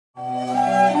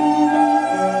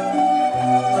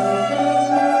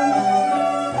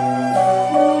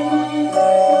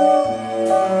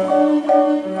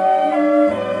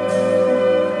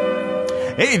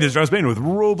Hey, this is Ross Bain with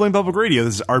Roleplaying Public Radio.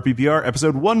 This is RPPR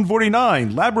episode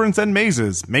 149, Labyrinths and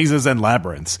Mazes. Mazes and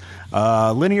Labyrinths.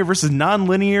 Linear versus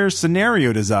non-linear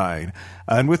scenario design.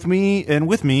 And with me,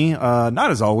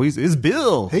 not as always, is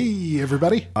Bill. Hey,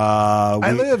 everybody.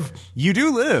 I live. You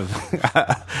do live.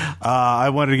 I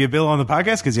wanted to get Bill on the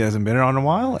podcast because he hasn't been on in a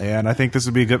while, and I think this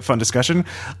would be a good, fun discussion.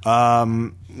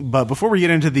 But before we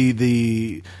get into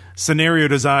the scenario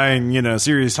design,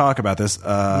 serious talk about this,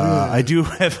 I do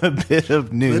have a bit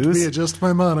of news. Let me adjust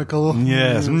my monocle.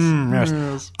 Yes.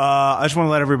 Yes. I just want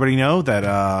to let everybody know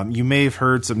that you may have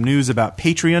heard some news about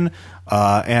Patreon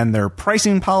and their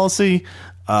pricing policy.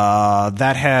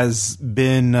 That has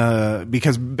been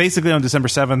because basically on December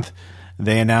 7th,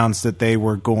 they announced that they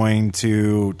were going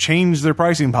to change their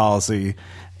pricing policy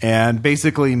and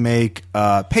basically make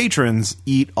patrons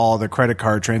eat all the credit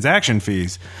card transaction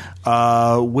fees,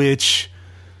 which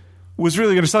was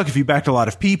really going to suck if you backed a lot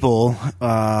of people,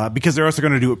 because they're also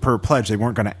going to do it per pledge. They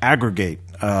weren't going to aggregate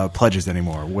pledges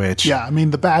anymore, which... Yeah, I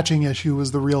mean, the batching issue was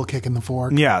the real kick in the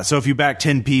fork. Yeah, so if you back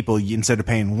 10 people, instead of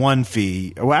paying one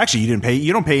fee... Well, actually,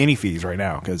 you don't pay any fees right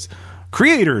now, because...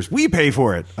 Creators, we pay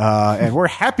for it, and we're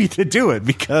happy to do it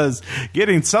because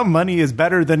getting some money is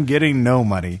better than getting no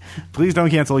money. Please don't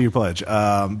cancel your pledge.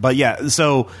 But yeah,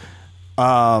 so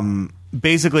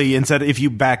basically, instead, if you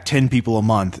back 10 people a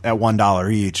month at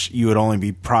 $1 each, you would only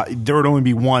be there would only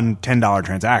be one $10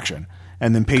 transaction,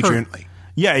 and then Patreon. Currently.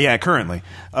 Yeah, currently.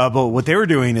 But what they were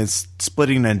doing is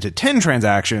splitting it into 10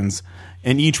 transactions,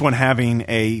 and each one having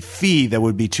a fee that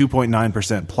would be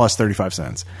 2.9% plus 35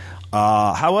 cents.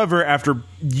 However, after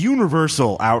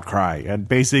universal outcry and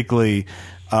basically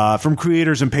from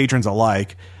creators and patrons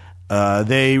alike,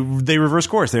 they reverse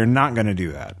course. They're not going to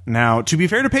do that. Now, to be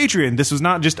fair to Patreon, this was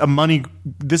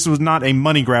not a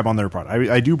money grab on their part.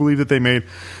 I do believe that they made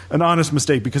an honest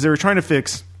mistake because they were trying to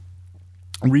fix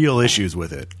real issues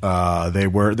with it. There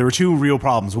were two real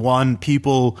problems. One,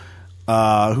 people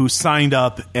who signed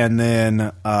up and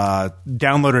then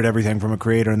downloaded everything from a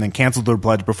creator and then canceled their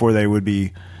pledge before they would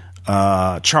be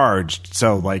charged,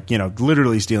 so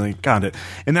literally stealing content,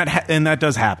 and that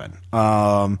does happen.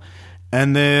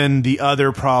 And then the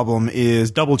other problem is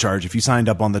double charge. If you signed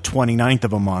up on the 29th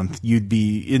of a month, you'd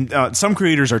be in. Some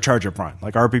creators are charged up front,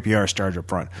 like RPPR is charged up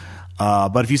front.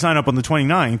 But if you sign up on the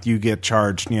 29th, you get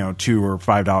charged, $2 or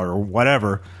 $5 or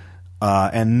whatever.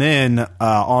 And then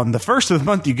on the first of the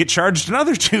month, you get charged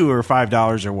another $2 or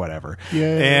 $5 or whatever.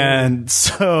 Yay. And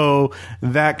so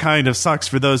that kind of sucks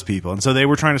for those people. And so they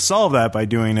were trying to solve that by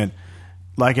doing it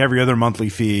like every other monthly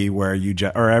fee where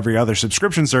or every other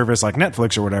subscription service like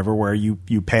Netflix or whatever, where you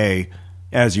pay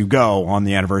as you go on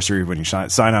the anniversary when you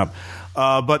sign up.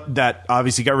 But that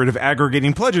obviously got rid of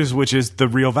aggregating pledges, which is the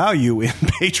real value in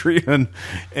Patreon,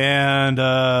 and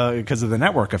because of the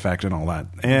network effect and all that.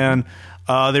 And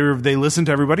they listened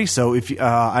to everybody. So if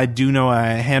I do know a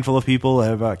handful of people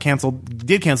have cancel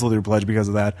their pledge because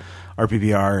of that,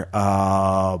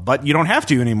 RPPR. But you don't have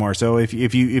to anymore. So if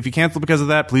you cancel because of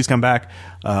that, please come back.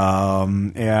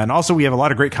 And also we have a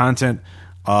lot of great content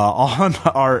on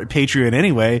our Patreon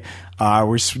anyway.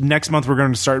 Next month we're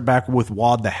going to start back with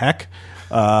Wad the Heck.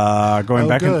 Going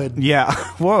back. Good. Yeah.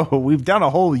 Whoa. We've done a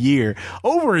whole year,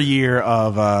 over a year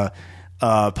of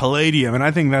Palladium, and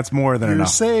I think that's more than enough. You're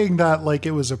saying that like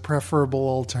it was a preferable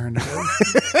alternative.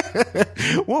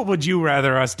 What would you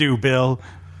rather us do, Bill?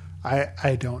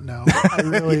 I don't know. I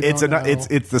really don't know.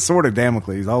 It's the sword of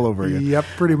Damocles all over again. Yep,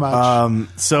 pretty much.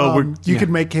 You could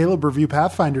make Caleb review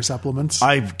Pathfinder supplements.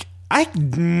 I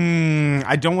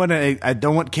don't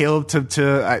want Caleb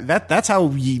to that's how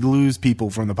you lose people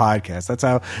from the podcast. That's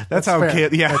how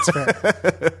fair. Yeah. That's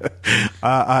fair.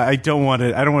 I don't want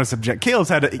to subject Caleb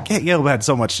had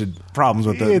so much problems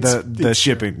with the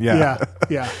shipping. Yeah.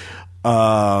 Yeah.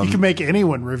 You can make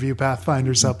anyone review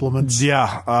Pathfinder supplements.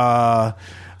 Yeah.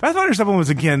 Pathfinder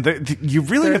supplements, again, you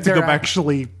really have to go back.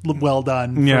 Actually well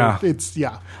done. Yeah.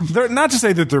 They're not to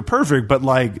say that they're perfect, but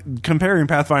like comparing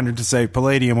Pathfinder to, say,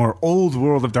 Palladium or old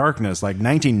World of Darkness, like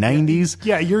 1990s.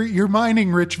 Yeah, you're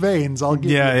mining rich veins. I'll give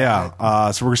you that.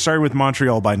 Yeah. So we're starting with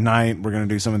Montreal by Night. We're going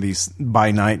to do some of these by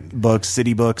night books,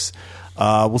 city books.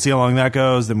 We'll see how long that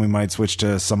goes. Then we might switch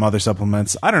to some other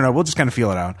supplements. I don't know. We'll just kind of feel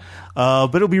it out.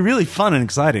 But it'll be really fun and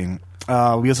exciting. We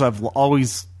also have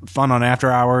always fun on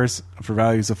After Hours for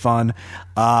Values of Fun.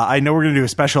 I know we're going to do a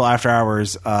special After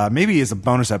Hours, maybe as a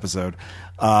bonus episode,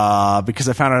 because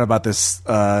I found out about this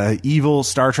evil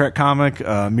Star Trek comic,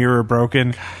 Mirror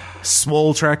Broken,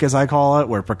 Swole Trek as I call it,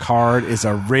 where Picard is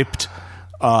a ripped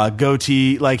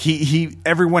goatee. Like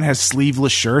everyone has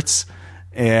sleeveless shirts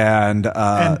and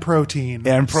protein.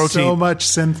 And protein. So much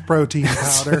synth protein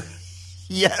powder.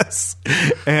 Yes.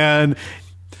 And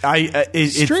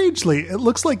Strangely, it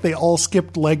looks like they all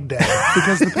skipped leg day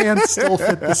because the pants still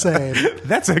fit the same.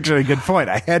 That's actually a good point.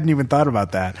 I hadn't even thought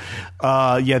about that.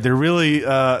 Yeah, they're really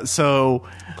so.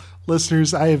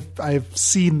 Listeners, I've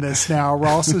seen this now.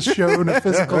 Ross has shown a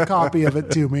physical copy of it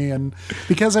to me, and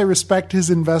because I respect his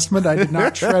investment, I did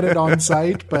not shred it on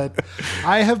site, but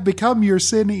I have become your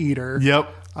sin eater.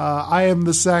 Yep. I am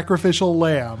the sacrificial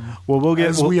lamb. Well,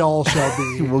 we all shall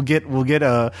be. We'll get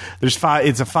there's 5.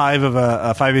 It's a 5 of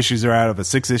a 5 issues are out of a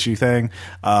 6 issue thing.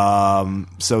 So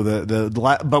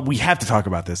but we have to talk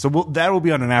about this. So that will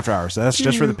be on an after hour. So that's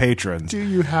just for the patrons. Do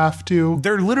you have to?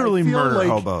 They're literally murder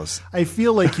hobos. I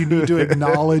feel like you need to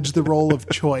acknowledge the role of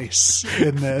choice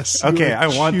in this. Okay, I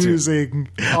want to.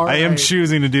 I am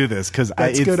choosing to do this because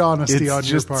it's good honesty on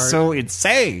your part. It's so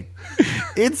insane.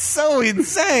 It's so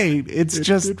insane. It's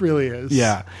just. It really is.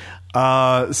 Yeah.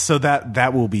 So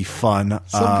that will be fun.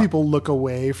 Some people look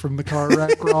away from the car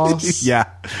wreck, Ross. Yeah.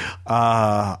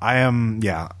 I am.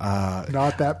 Yeah.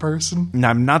 Not that person. No,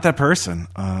 I'm not that person.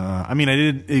 I mean, I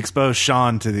did expose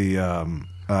Sean to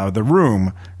the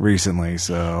Room recently.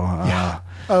 So. Yeah.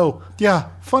 Oh yeah.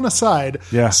 Fun aside.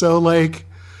 Yeah. So like.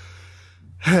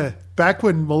 Back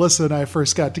when Melissa and I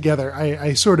first got together,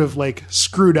 I sort of like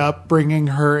screwed up bringing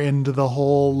her into the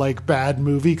whole like bad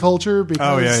movie culture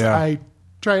because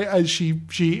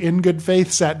she in good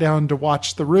faith sat down to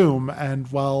watch The Room, and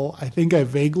while I think I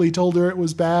vaguely told her it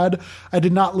was bad, I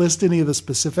did not list any of the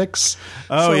specifics.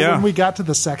 So when we got to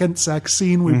the second sex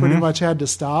scene, we pretty much had to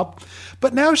stop.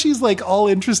 But now she's like all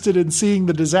interested in seeing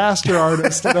The Disaster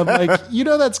Artist, and I'm like,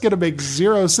 that's going to make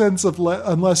zero sense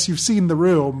unless you've seen The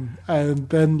Room. And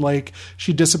then like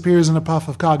she disappears in a puff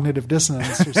of cognitive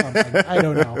dissonance or something. I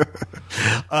don't know.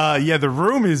 Yeah, The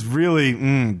Room is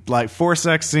really like 4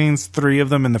 sex scenes, 3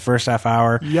 of them in the first half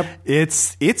hour. Yep.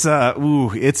 It's a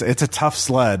tough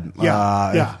sled.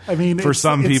 Yeah. I mean, for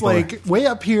some people, like way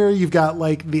up here, you've got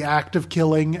like the act of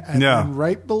killing, and then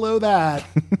right below that,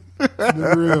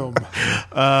 The Room.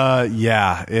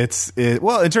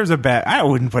 Well, in terms of bad, I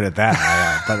wouldn't put it that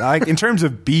high up, but like in terms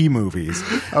of B movies,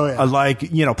 like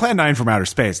Plan 9 from Outer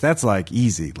Space, that's like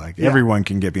easy. Like everyone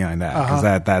can get behind that because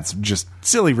that's just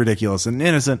silly, ridiculous, and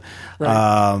innocent.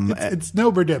 Right. It's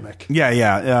no Birdemic.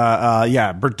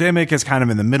 Yeah. Birdemic is kind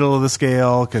of in the middle of the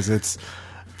scale because it's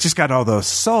just got all those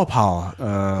soul power.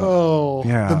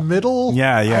 The middle?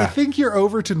 Yeah. I think your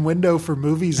Overton window for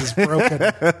movies is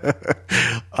broken.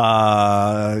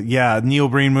 Neil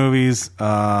Breen movies.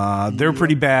 They're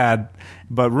pretty bad,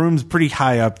 but Room's pretty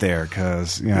high up there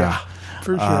because,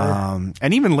 for sure.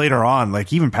 And even later on,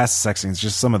 like even past the sex scenes,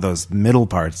 just some of those middle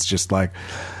parts, just like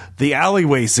the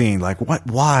alleyway scene, like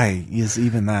why is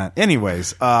even that?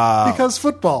 Anyways. Because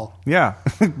football. Yeah,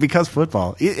 because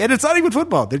football. And it's not even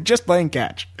football. They're just playing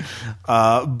catch.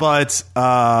 But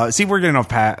see, we're getting off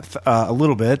path a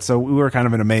little bit, so we were kind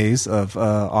of in a maze of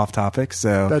off topic.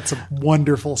 So that's a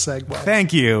wonderful segue.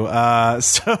 Thank you.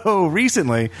 So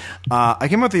recently, I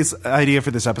came up with this idea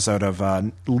for this episode of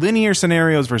linear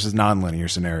scenarios versus non-linear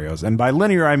scenarios. And by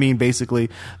linear, I mean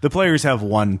basically the players have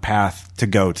one path to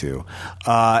go to.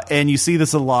 And you see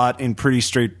this a lot in pretty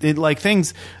straight,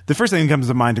 things. The first thing that comes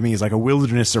to mind to me is like a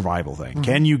wilderness survival thing. Mm-hmm.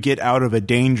 Can you get out of a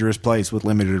dangerous place with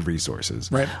limited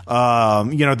resources? Right.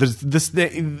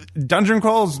 Dungeon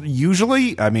crawls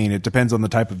usually, I mean, it depends on the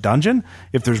type of dungeon.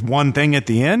 If there's one thing at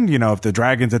the end, if the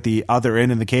dragon's at the other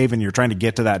end in the cave and you're trying to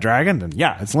get to that dragon, then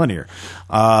it's linear.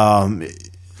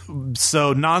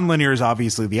 So non-linear is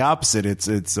obviously the opposite.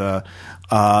 There's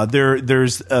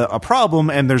a problem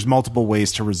and there's multiple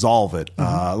ways to resolve it.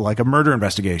 Like a murder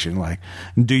investigation. Like,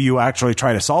 do you actually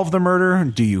try to solve the murder?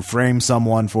 Do you frame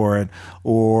someone for it?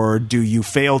 Or do you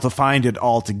fail to find it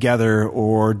altogether?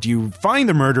 Or do you find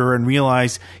the murderer and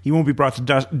realize he won't be brought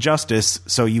to justice,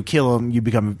 so you kill him, you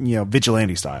become,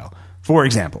 vigilante style, for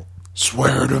example.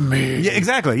 Swear to me. Yeah,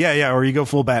 exactly. Yeah. Or you go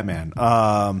full Batman.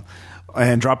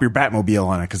 And drop your Batmobile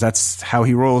on it because that's how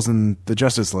he rolls in the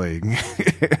Justice League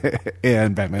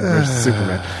and Batman versus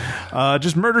Superman.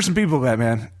 Just murder some people,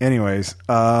 Batman. Anyways,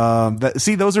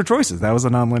 those are choices. That was a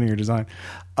non-linear design.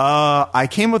 I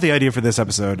came with the idea for this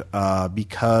episode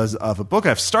because of a book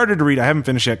I've started to read. I haven't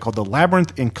finished yet, called The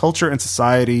Labyrinth in Culture and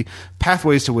Society: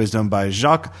 Pathways to Wisdom by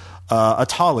Jacques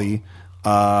Attali.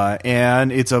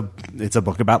 And it's a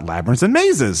book about labyrinths and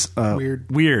mazes.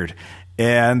 Weird.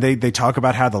 And they talk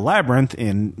about how the labyrinth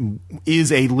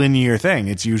is a linear thing.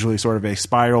 It's usually sort of a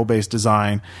spiral-based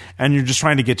design, and you're just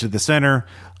trying to get to the center.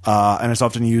 And it's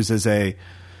often used as a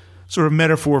sort of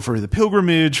metaphor for the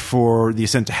pilgrimage, for the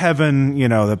ascent to heaven.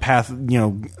 The path.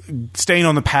 Staying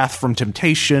on the path from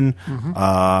temptation.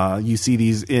 Mm-hmm. You see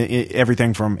these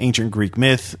everything from ancient Greek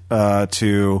myth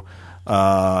to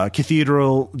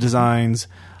cathedral designs.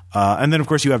 And then, of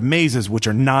course, you have mazes, which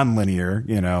are non-linear.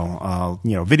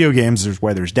 Video games is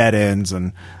where there's dead ends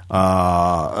and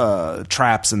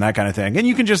traps and that kind of thing, and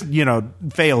you can just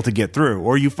fail to get through,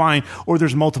 or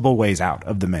there's multiple ways out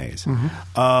of the maze.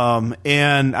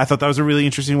 And I thought that was a really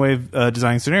interesting way of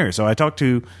designing scenarios. So I talked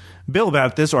to Bill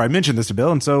about this, or I mentioned this to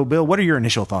Bill. And so, Bill, what are your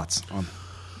initial thoughts on?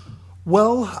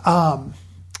 Well,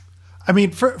 I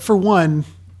mean, for one,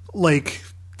 like,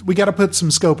 we got to put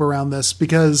some scope around this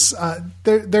because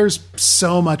there's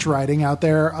so much writing out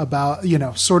there about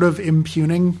sort of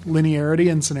impugning linearity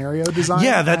in scenario design.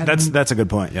 Yeah, that's a good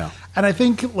point. Yeah, and I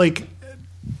think like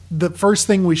the first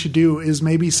thing we should do is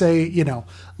maybe say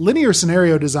linear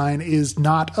scenario design is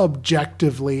not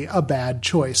objectively a bad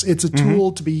choice. It's a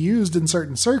tool to be used in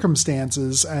certain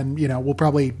circumstances, and we'll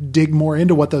probably dig more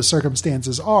into what those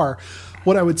circumstances are.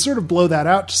 What I would sort of blow that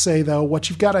out to say, though, what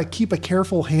you've got to keep a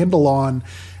careful handle on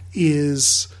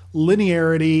is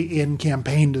linearity in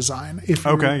campaign design. If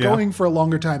you're going for a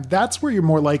longer time, that's where you're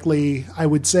more likely, I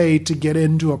would say, to get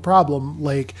into a problem.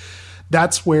 Like,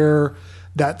 that's where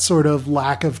that sort of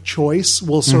lack of choice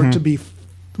will start to be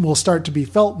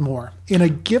felt more. In a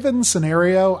given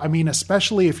scenario, I mean,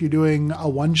 especially if you're doing a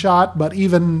one-shot, but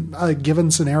even a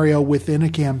given scenario within a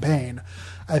campaign,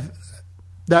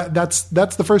 that's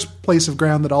the first place of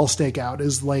ground that I'll stake out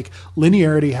is like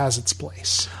linearity has its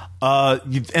place.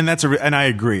 And I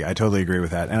agree. I totally agree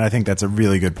with that. And I think that's a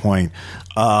really good point.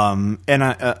 And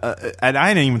I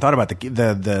hadn't even thought about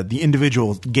the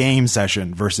individual game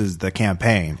session versus the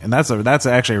campaign. And that's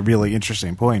actually a really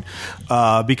interesting point.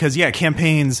 Because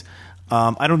campaigns,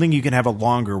 I don't think you can have a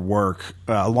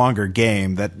longer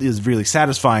game that is really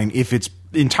satisfying if it's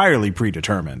entirely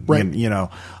predetermined. Right. And, the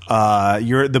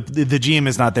GM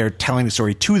is not there telling the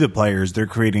story to the players. They're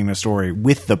creating a story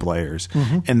with the players.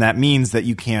 And that means that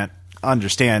you can't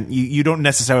understand. You don't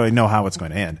necessarily know how it's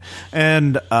going to end.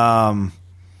 And,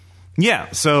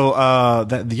 that's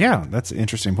an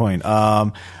interesting point.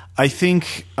 I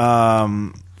think,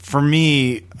 for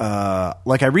me,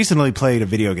 like I recently played a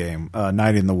video game,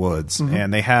 Night in the Woods,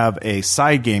 and they have a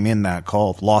side game in that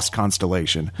called Lost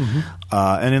Constellation.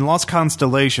 And in Lost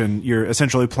Constellation, you're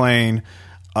essentially playing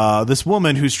this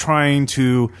woman who's trying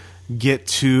to get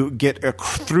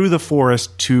through the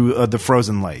forest to the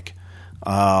frozen lake.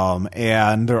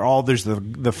 And there's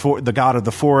the god of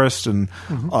the forest, and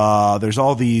there's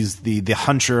all these the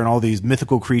hunter and all these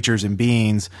mythical creatures and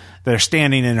beings that are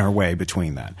standing in her way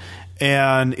between that.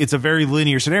 And it's a very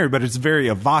linear scenario, but it's very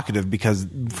evocative because,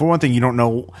 for one thing, you don't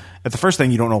know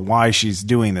why she's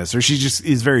doing this, or she just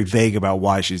is very vague about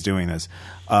why she's doing this.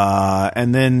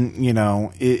 And then,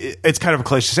 it's kind of a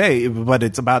cliche to say, but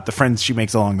it's about the friends she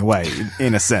makes along the way,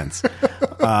 in a sense.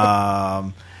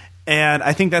 And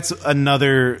I think that's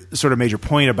another sort of major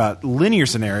point about linear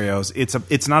scenarios.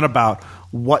 It's not about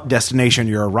what destination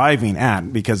you're arriving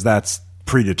at, because that's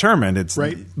predetermined. It's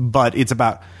right. But it's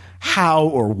about how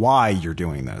or why you're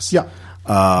doing this. Yeah.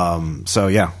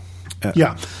 Yeah.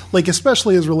 Like,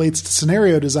 especially as relates to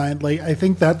scenario design, like, I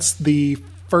think that's the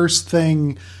first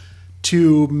thing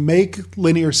to make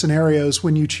linear scenarios,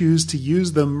 when you choose to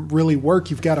use them, really work.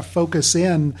 You've got to focus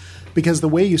in, because the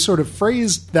way you sort of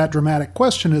phrased that dramatic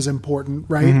question is important,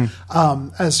 right?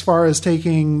 As far as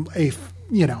taking a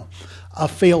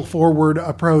fail forward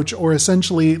approach, or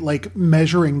essentially like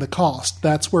measuring the cost.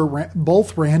 That's where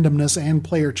both randomness and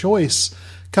player choice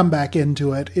come back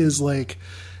into it, is like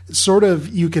sort of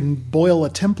you can boil a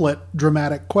template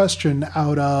dramatic question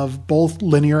out of both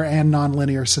linear and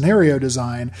nonlinear scenario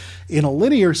design. In a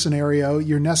linear scenario,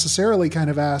 you're necessarily kind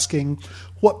of asking,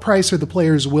 what price are the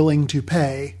players willing to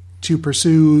pay to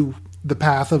pursue the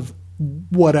path of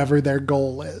whatever their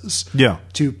goal is? Yeah.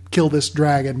 To kill this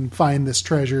dragon, find this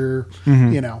treasure,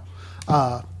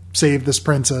 save this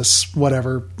princess,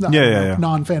 whatever.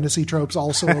 Non-fantasy tropes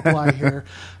also apply here.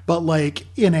 But like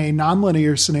in a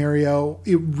nonlinear scenario,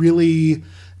 it really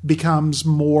becomes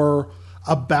more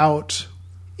about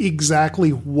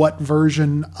exactly what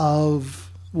version of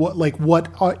what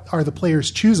are the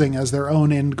players choosing as their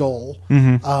own end goal,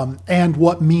 and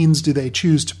what means do they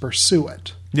choose to pursue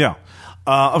it. Yeah.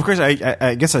 Of course,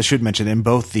 I guess I should mention in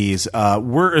both these,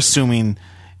 we're assuming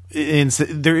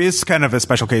there is kind of a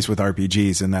special case with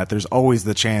RPGs in that there's always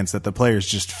the chance that the players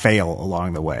just fail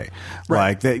along the way.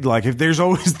 Right. Like if there's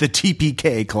always the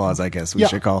TPK clause, I guess we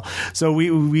should call. So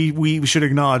we should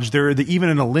acknowledge even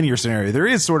in a linear scenario, there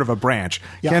is sort of a branch.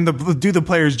 Yeah. Do the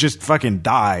players just fucking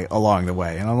die along the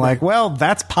way? And I'm like, well,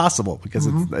 that's possible, because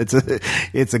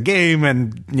it's a game,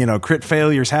 and crit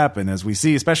failures happen, as we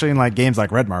see, especially in like games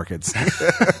like Red Markets.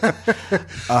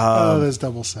 There's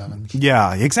double sevens.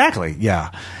 Yeah, exactly.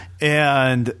 Yeah.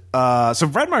 And so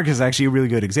Red Market is actually a really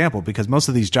good example because most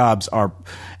of these jobs are,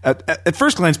 at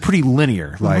first glance, pretty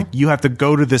linear. Like you have to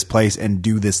go to this place and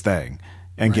do this thing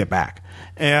and get back.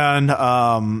 And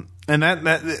that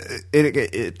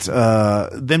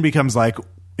then becomes like,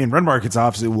 in Red Market, it's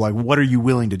obviously like, what are you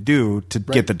willing to do to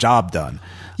get the job done?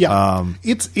 Yeah,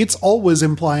 it's always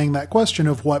implying that question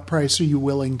of what price are you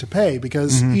willing to pay?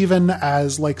 Because even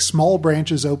as like small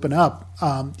branches open up,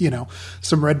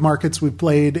 some Red Markets we've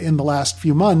played in the last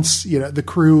few months, the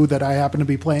crew that I happen to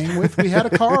be playing with, we had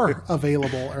a car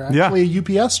available, or actually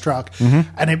a UPS truck,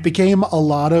 and it became a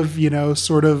lot of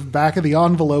sort of back of the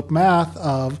envelope math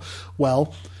of,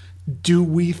 well, do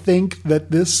we think that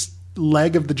this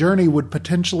leg of the journey would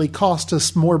potentially cost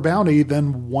us more bounty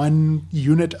than 1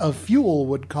 unit of fuel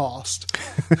would cost?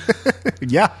 So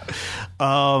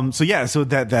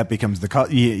that becomes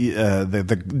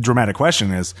the dramatic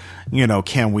question is,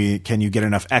 can you get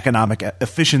enough economic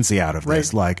efficiency out of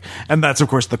this? Like, and that's of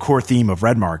course the core theme of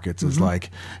Red Markets is like,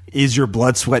 is your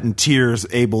blood, sweat, and tears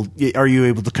are you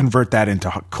able to convert that into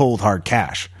cold hard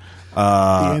cash? The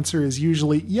answer is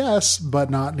usually yes, but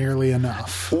not nearly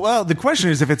enough. Well, the question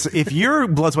is, if your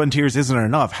blood, sweat, and tears isn't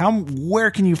enough, where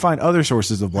can you find other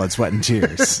sources of blood, sweat, and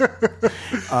tears?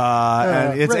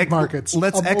 And it's Red Markets.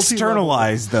 Let's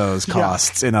externalize those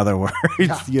costs. In other words,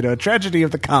 tragedy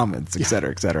of the commons, et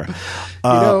cetera, et cetera.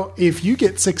 If you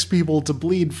get 6 people to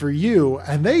bleed for you,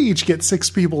 and they each get 6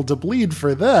 people to bleed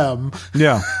for them,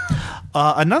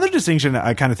 another distinction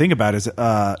I kind of think about is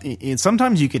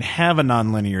sometimes you can have a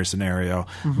nonlinear scenario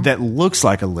that looks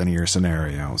like a linear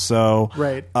scenario. So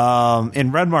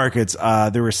in Red Markets,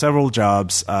 there were several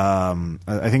jobs. I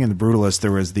think in the Brutalist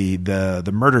there was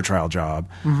the murder trial job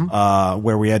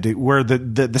where we had to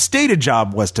the stated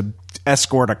job was to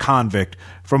escort a convict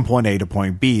from point A to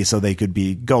point B so they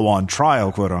could go on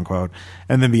trial, quote unquote,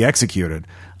 and then be executed.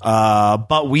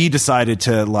 But we decided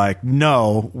to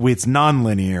no, it's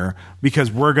nonlinear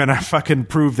because we're going to fucking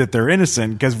prove that they're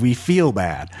innocent because we feel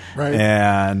bad. Right.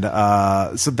 And,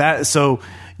 so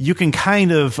you can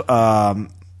kind of,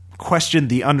 question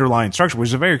the underlying structure, which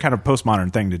is a very kind of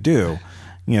postmodern thing to do,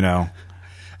 And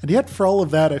yet for all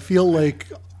of that, I feel like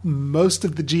most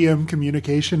of the GM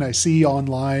communication I see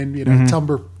online,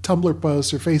 Tumblr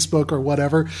posts or Facebook or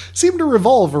whatever, seem to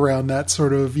revolve around that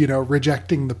sort of,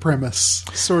 rejecting the premise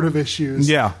sort of issues.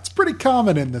 Yeah. It's pretty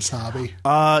common in this hobby.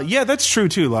 That's true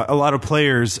too. A lot of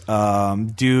players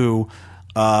do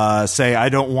say, I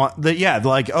don't want that. Yeah.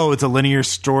 Like, oh, it's a linear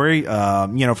story.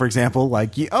 For example,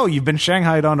 you've been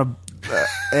shanghaied on a,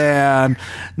 and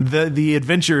the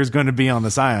adventure is going to be on the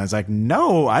side. It's like,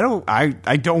 no, I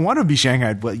don't want to be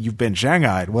shanghaied. Well, you've been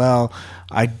shanghaied. Well,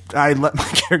 I let my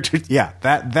character. Yeah,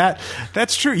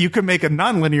 that's true. You can make a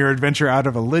nonlinear adventure out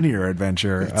of a linear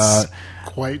adventure. It's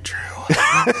quite true.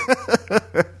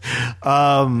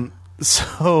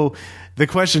 So the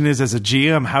question is, as a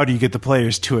GM, how do you get the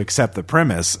players to accept the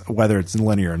premise, whether it's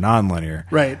linear or nonlinear?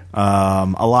 Right.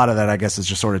 A lot of that, I guess, is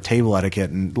just sort of table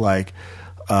etiquette and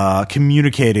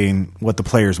communicating what the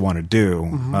players want to do,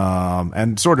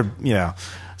 and sort of,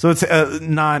 so it's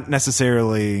not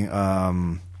necessarily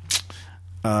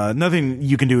nothing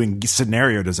you can do in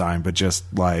scenario design, but just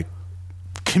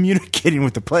communicating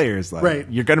with the players,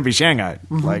 you're going to be shanghaied,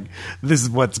 this is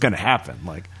what's going to happen,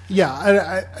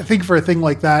 I think for a thing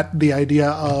like that, the idea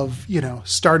of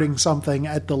starting something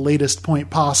at the latest point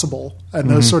possible and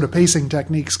those sort of pacing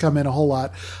techniques come in a whole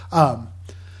lot,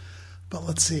 but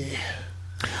let's see.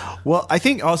 Well, I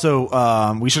think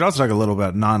also we should also talk a little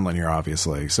about nonlinear,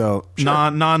 obviously. So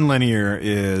nonlinear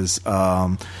is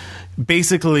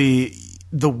basically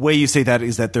the way you say that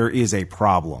is that there is a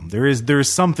problem. There is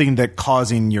something that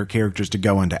causing your characters to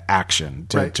go into action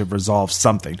to resolve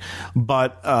something.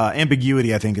 But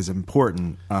ambiguity, I think, is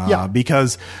important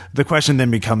because the question then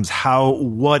becomes a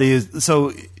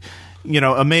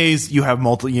maze, you have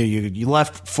multiple, you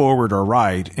left, forward, or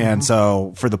right. And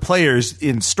so for the players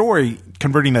in story,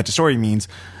 converting that to story means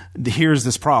here's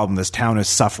this problem, this town is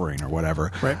suffering or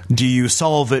whatever. Right. Do you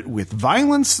solve it with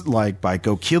violence, by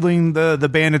go killing the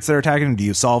bandits that are attacking them? Do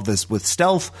you solve this with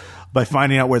stealth, by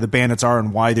finding out where the bandits are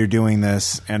and why they're doing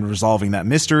this and resolving that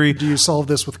mystery? Do you solve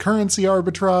this with currency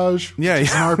arbitrage? Yeah. An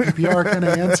RPPR kind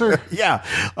of answer?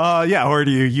 Or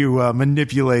do you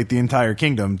manipulate the entire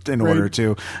kingdom in order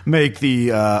to make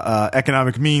the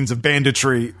economic means of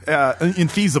banditry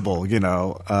infeasible?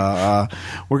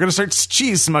 We're going to start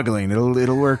cheese smuggling.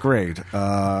 It'll work great.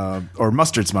 Or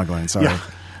mustard smuggling, sorry.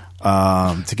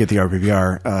 to get the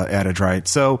RPVR adage right.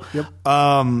 So,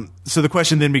 so the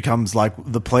question then becomes like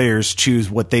the players choose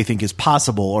what they think is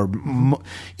possible, or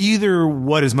either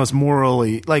what is most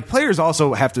morally. Like players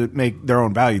also have to make their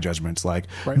own value judgments. Like,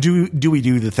 do we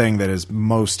do the thing that is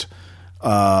most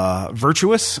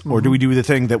virtuous, or do we do the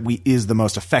thing that is the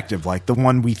most effective, like the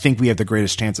one we think we have the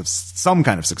greatest chance of some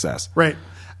kind of success? Right.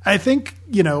 I think,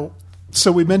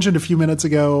 so we mentioned a few minutes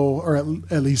ago, or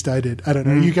at least I did. I don't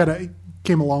know. You kind of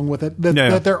came along with it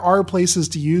that there are places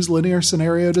to use linear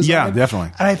scenario design. Yeah,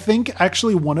 definitely. And I think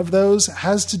actually one of those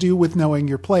has to do with knowing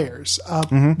your players,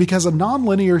 because a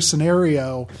nonlinear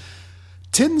scenario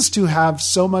tends to have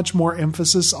so much more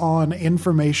emphasis on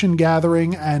information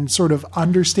gathering and sort of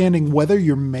understanding whether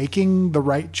you're making the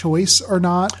right choice or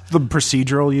not. The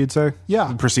procedural, you'd say? Yeah.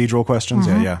 The procedural questions?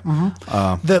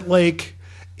 That like,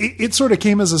 it sort of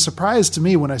came as a surprise to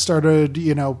me when I started,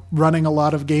 running a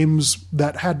lot of games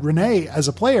that had Renee as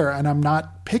a player. And I'm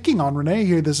not picking on Renee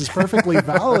here. This is perfectly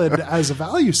valid as a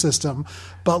value system.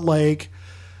 But like,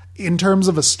 in terms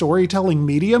of a storytelling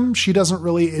medium, she doesn't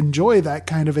really enjoy that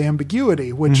kind of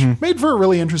ambiguity, which made for a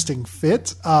really interesting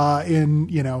fit in,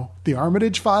 the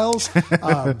Armitage Files.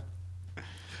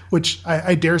 Which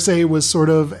I dare say was sort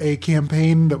of a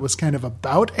campaign that was kind of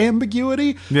about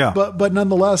ambiguity. Yeah. But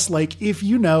nonetheless, like if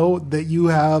you know that you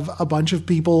have a bunch of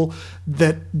people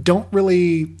that don't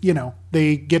really,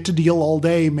 they get to deal all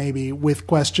day maybe with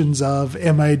questions of,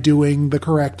 am I doing the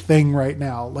correct thing right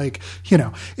now? Like,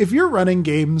 if you're running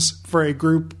games for a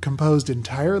group composed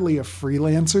entirely of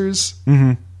freelancers,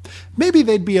 maybe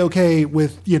they'd be okay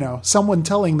with, someone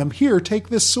telling them, here, take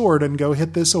this sword and go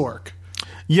hit this orc.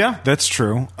 Yeah, that's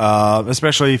true.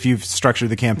 Especially if you've structured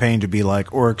the campaign to be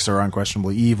like orcs are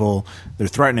unquestionably evil. They're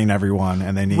threatening everyone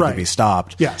and they need to be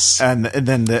stopped. Yes. And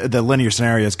then the linear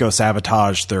scenarios go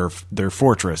sabotage their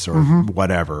fortress or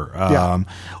whatever.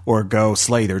 Or go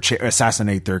slay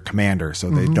assassinate their commander so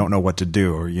they don't know what to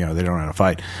do, or, they don't know how to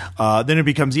fight. Then it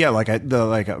becomes, like a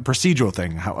procedural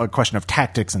thing, a question of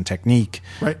tactics and technique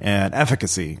and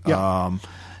efficacy. Yeah.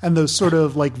 And those sort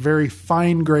of like very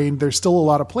fine-grained, there's still a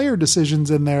lot of player decisions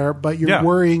in there, but you're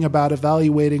worrying about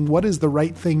evaluating what is the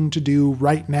right thing to do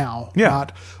right now,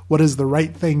 not what is the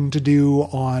right thing to do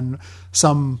on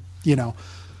some,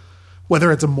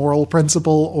 whether it's a moral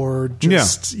principle or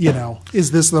just,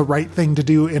 is this the right thing to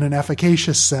do in an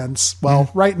efficacious sense? Well,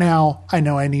 right now, I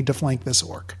know I need to flank this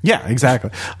orc. Yeah, exactly.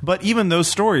 But even those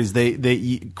stories,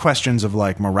 they questions of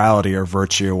like morality or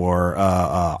virtue or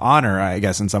honor, I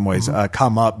guess in some ways,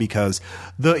 come up because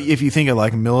if you think of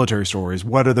like military stories,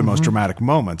 what are the most dramatic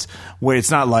moments? Where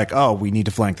it's not like, oh, we need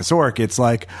to flank this orc. It's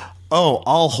like, oh,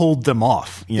 I'll hold them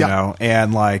off, you know,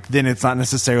 and like then it's not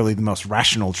necessarily the most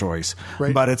rational choice,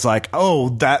 but it's like, oh,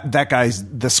 that guy's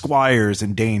the squire's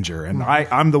in danger, and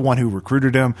I'm the one who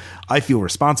recruited him. I feel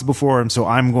responsible for him, so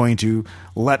I'm going to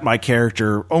let my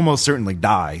character almost certainly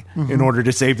die in order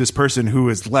to save this person who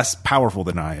is less powerful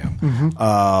than I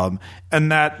am.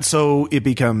 And that so it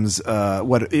becomes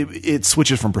it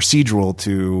switches from procedural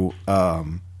to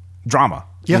drama.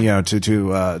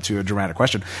 To a dramatic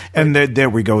question, and there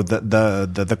we go.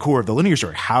 The core of the linear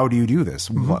story. How do you do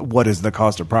this? What is the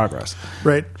cost of progress?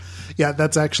 Right. Yeah,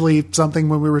 that's actually something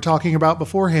when we were talking about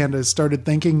beforehand. I started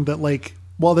thinking that like,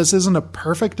 while this isn't a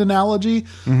perfect analogy,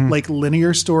 like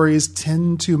linear stories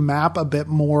tend to map a bit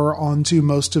more onto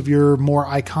most of your more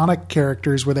iconic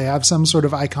characters, where they have some sort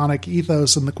of iconic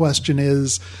ethos, and the question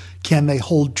is, can they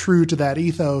hold true to that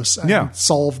ethos and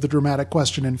solve the dramatic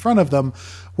question in front of them?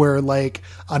 Where like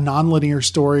a nonlinear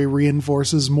story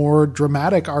reinforces more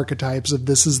dramatic archetypes of,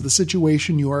 this is the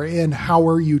situation you are in. How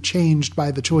are you changed by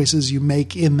the choices you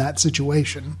make in that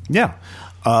situation? Yeah.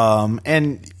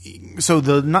 And so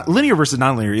the linear versus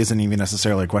nonlinear isn't even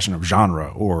necessarily a question of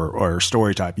genre or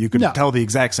story type. You could tell the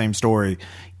exact same story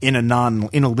in a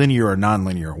linear or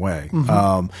nonlinear way.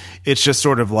 It's just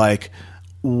sort of like,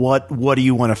 what do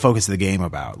you want to focus the game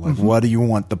about? Like, what do you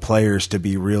want the players to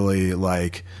be really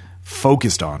like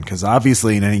focused on? Because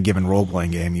obviously in any given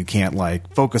role-playing game you can't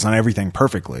like focus on everything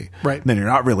perfectly, then you're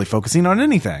not really focusing on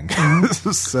anything.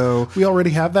 So we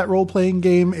already have that role-playing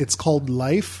game. It's called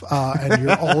Life, and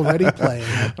you're already playing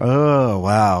it. Oh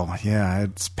wow, yeah,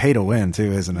 it's pay to win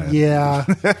too, isn't it? Yeah.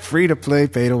 Free to play,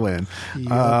 pay to win.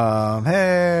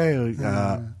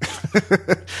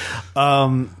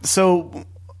 So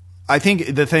I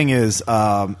think the thing is,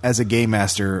 as a game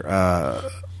master,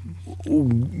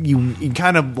 you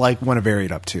kind of like want to vary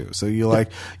it up too. So you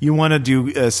want to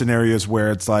do scenarios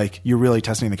where it's like you're really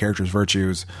testing the character's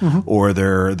virtues, or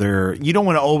you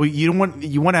want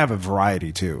to have a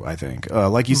variety too. I think,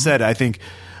 like you said, I think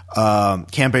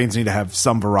campaigns need to have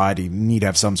some variety, need to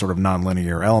have some sort of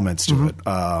nonlinear elements to it.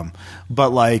 But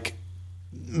like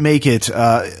make it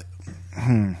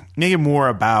more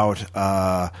about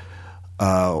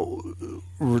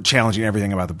challenging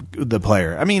everything about the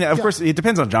player. I mean, of course, it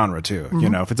depends on genre too. You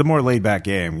know, if it's a more laid back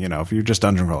game, you know, if you're just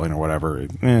dungeon crawling or whatever,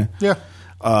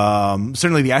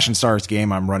 certainly the Ashen Stars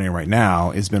game I'm running right now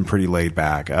has been pretty laid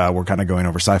back. We're kind of going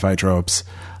over sci-fi tropes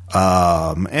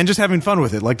and just having fun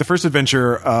with it. Like the first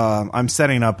adventure I'm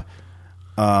setting up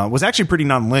was actually pretty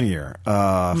nonlinear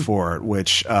for it,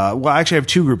 which well, I actually have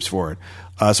two groups for it.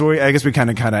 So I guess we kind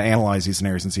of analyze these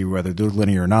scenarios and see whether they're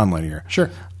linear or nonlinear.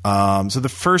 Sure. So the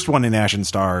first one in Ashen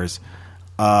Stars,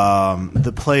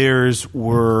 the players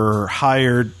were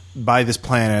hired by this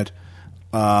planet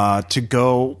to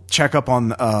go check up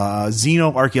on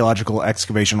xenoarchaeological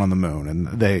excavation on the moon,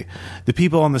 and the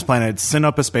people on this planet sent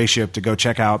up a spaceship to go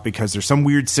check out because there's some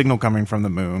weird signal coming from the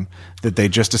moon that they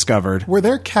just discovered. Were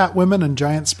there cat women and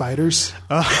giant spiders?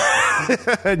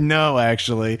 No,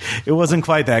 actually, it wasn't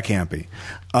quite that campy.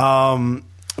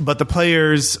 But the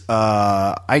players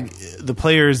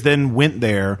then went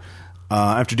there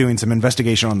after doing some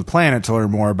investigation on the planet to learn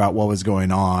more about what was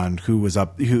going on, who was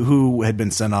up, who had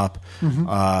been sent up. You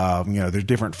know, there's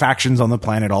different factions on the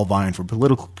planet, all vying for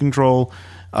political control.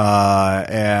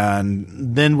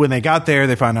 And then when they got there,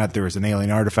 they found out there was an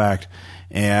alien artifact.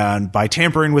 And by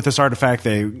tampering with this artifact,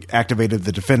 they activated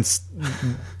the defense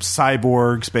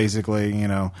cyborgs, basically, you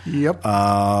know. Yep.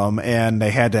 And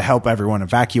they had to help everyone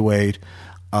evacuate.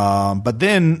 But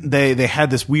then they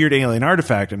had this weird alien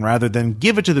artifact, and rather than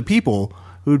give it to the people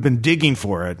who'd been digging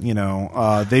for it, you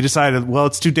know, they decided, well,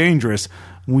 it's too dangerous.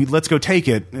 Let's go take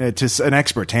it to an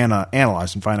expert to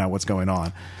analyze and find out what's going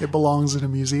on. It belongs in a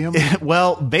museum.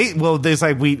 Well, there's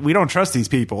like we don't trust these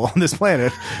people on this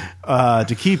planet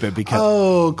to keep it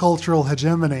because cultural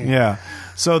hegemony. Yeah.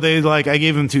 So I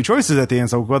gave them two choices at the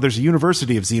end. So, well, there's a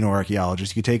university of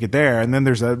xenoarchaeologists. You take it there. And then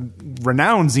there's a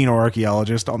renowned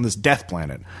xenoarchaeologist on this death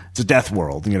planet. It's a death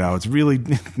world. You know, it's really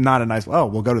not a nice,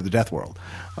 we'll go to the death world.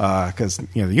 Because,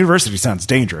 you know, the university sounds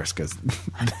dangerous because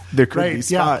there could be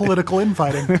spies. Yeah, political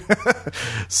infighting.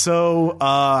 So,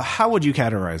 how would you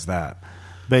categorize that?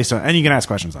 Based on, and you can ask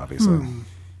questions, obviously.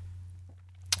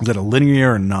 Is it a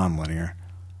linear or non-linear?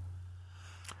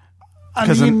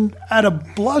 I mean, at a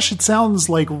blush, it sounds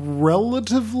like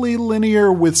relatively linear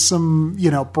with some,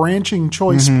 you know, branching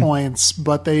choice points,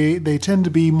 but they tend to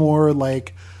be more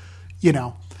like, you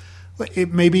know,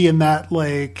 it maybe in that,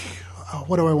 like,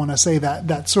 what do I want to say,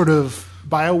 that sort of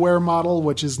BioWare model,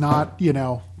 which is not, you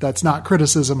know, that's not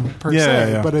criticism per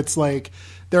se, but it's like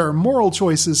there are moral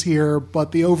choices here,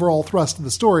 but the overall thrust of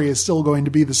the story is still going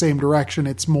to be the same direction.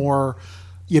 It's more,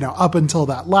 you know, up until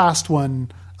that last one,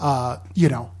 you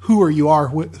know, who you are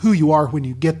when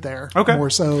you get there. Okay. More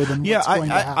so than what's going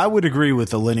to happen. I would agree with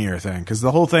the linear thing because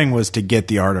the whole thing was to get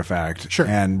the artifact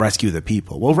and rescue the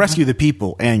people. Well, rescue the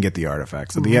people and get the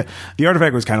artifact. So the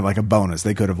artifact was kind of like a bonus.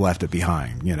 They could have left it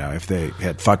behind, you know, if they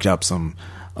had fucked up some.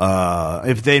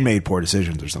 If they made poor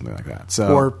decisions or something like that.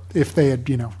 So, or if they had,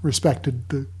 you know, respected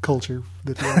the culture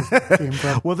that they came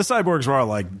from. Well, the cyborgs were all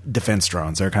like defense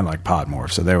drones. They're kind of like pod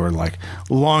morphs. So they were like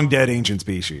long dead ancient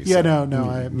species. Yeah,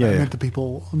 I meant the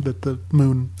people that the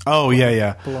moon. Oh,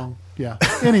 belong. Yeah.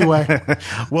 Anyway,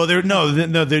 well,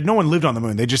 no one lived on the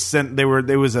moon. They just sent. It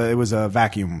was a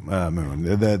vacuum moon.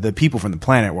 The people from the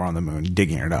planet were on the moon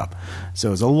digging it up. So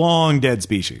it was a long dead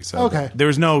species. So there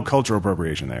was no cultural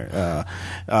appropriation there,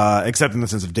 except in the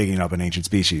sense of digging up an ancient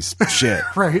species. Shit.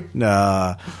 Right.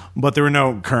 But there were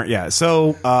no current. Yeah.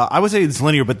 So I would say it's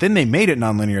linear, but then they made it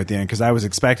nonlinear at the end because I was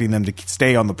expecting them to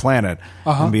stay on the planet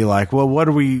and be like, well, what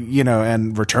do we, you know,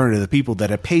 and return to the people that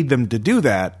have paid them to do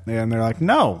that, and they're like,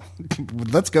 no.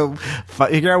 Let's go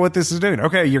figure out what this is doing.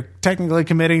 Okay, you're technically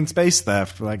committing space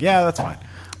theft. We're like, yeah, that's fine.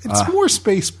 It's more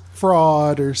space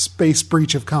fraud or space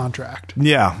breach of contract.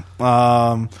 Yeah.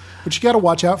 But you got to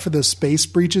watch out for the space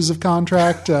breaches of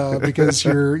contract because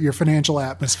your financial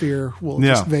atmosphere will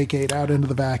just vacate out into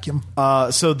the vacuum.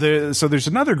 So there's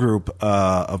another group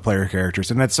of player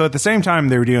characters, and so at the same time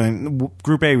they were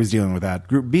Group A was dealing with that.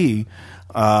 Group B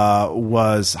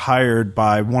was hired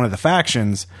by one of the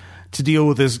factions to deal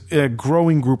with this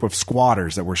growing group of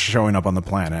squatters that were showing up on the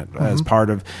planet as part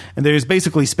of, and there's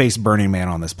basically space Burning Man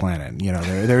on this planet. You know,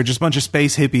 there are just a bunch of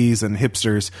space hippies and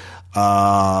hipsters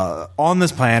on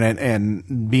this planet,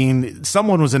 and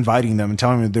someone was inviting them and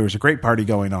telling them there was a great party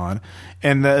going on,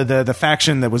 and the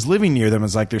faction that was living near them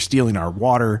was like, they're stealing our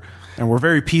water, and we're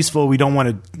very peaceful. We don't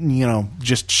want to, you know,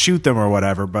 just shoot them or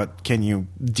whatever, but can you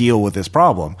deal with this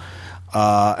problem?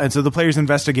 And so the players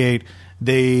investigate.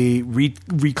 They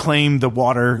reclaim the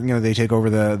water. They take over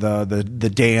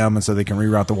the dam, and so they can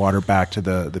reroute the water back to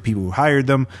the people who hired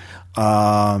them.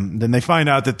 Then they find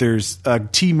out that there's a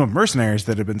team of mercenaries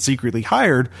that have been secretly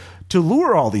hired to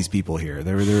lure all these people here.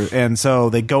 And so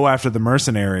they go after the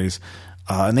mercenaries,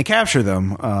 and they capture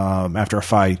them after a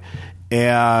fight.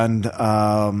 And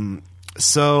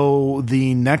so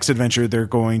the next adventure, they're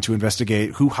going to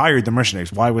investigate who hired the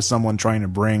mercenaries. Why was someone trying to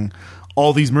bring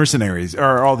all these mercenaries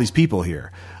or all these people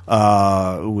here?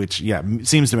 Which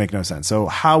seems to make no sense. So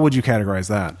how would you categorize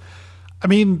that? I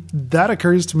mean, that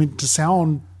occurs to me to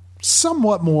sound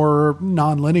somewhat more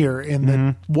nonlinear in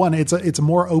that one, it's a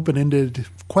more open-ended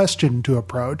question to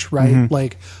approach, right? Mm-hmm.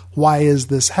 Like, why is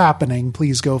this happening?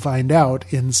 Please go find out,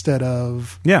 instead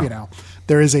of,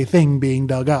 there is a thing being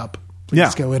dug up.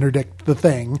 Please go interdict the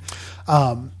thing.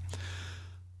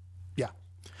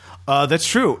 That's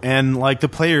true. And like the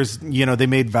players, they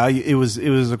made value. It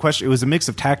was a question. It was a mix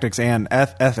of tactics and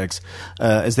ethics,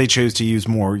 as they chose to use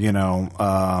more,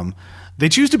 they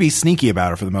choose to be sneaky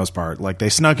about it for the most part. Like they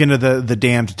snuck into the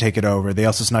dam to take it over. They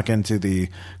also snuck into the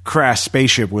crashed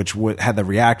spaceship, which had the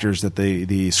reactors that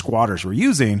the squatters were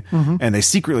using, and they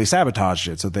secretly sabotaged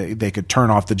it so they could turn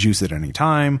off the juice at any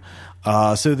time.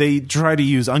 So they try to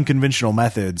use unconventional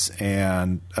methods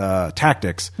and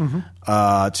tactics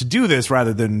to do this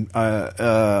rather than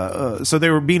so they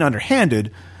were being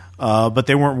underhanded. But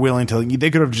they weren't willing to.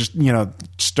 They could have just,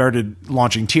 started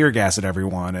launching tear gas at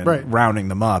everyone and rounding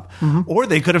them up, or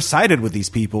they could have sided with these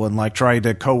people and like tried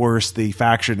to coerce the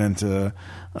faction into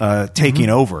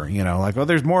taking over. Like, oh,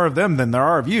 there's more of them than there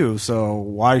are of you, so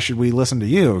why should we listen to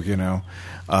you?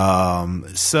 I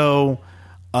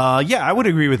would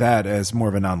agree with that as more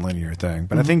of a nonlinear thing.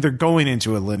 But I think they're going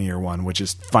into a linear one, which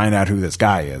is find out who this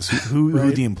guy is,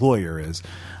 who the employer is,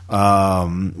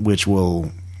 which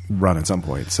will run at some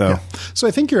point. So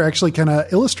I think you're actually kind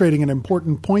of illustrating an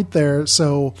important point there.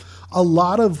 So a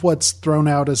lot of what's thrown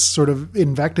out as sort of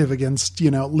invective against,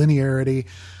 linearity,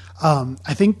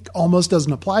 I think almost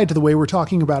doesn't apply to the way we're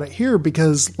talking about it here,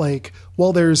 because like,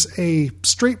 while there's a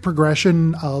straight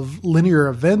progression of linear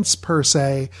events per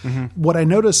se, what I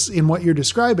notice in what you're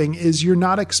describing is you're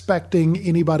not expecting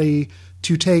anybody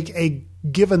to take a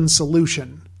given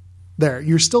solution there.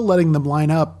 You're still letting them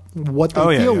line up what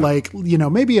they feel like,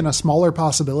 maybe in a smaller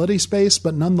possibility space,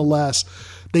 but nonetheless,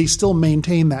 they still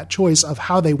maintain that choice of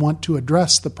how they want to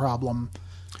address the problem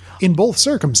in both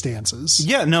circumstances.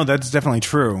 Yeah, no, that's definitely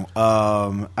true.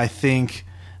 I think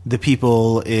the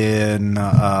people in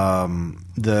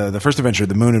the first adventure,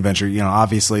 the Moon Adventure,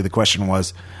 obviously the question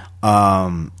was,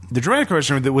 the dramatic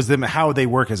question was them how they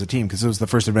work as a team, because it was the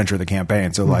first adventure of the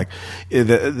campaign. So like,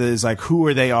 it's like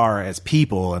who they are as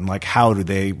people and like how do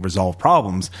they resolve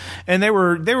problems. And they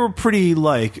were pretty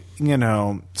like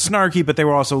snarky, but they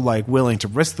were also like willing to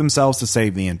risk themselves to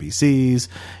save the NPCs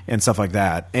and stuff like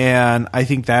that. And I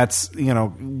think that's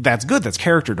that's good. That's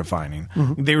character defining.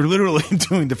 They were literally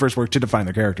doing the first work to define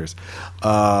their characters.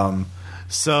 But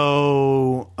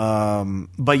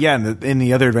yeah, in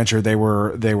the other adventure, they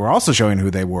were also showing who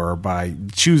they were by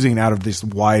choosing out of this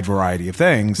wide variety of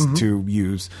things to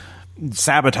use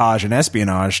sabotage and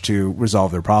espionage to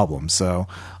resolve their problems. So,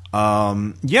 those are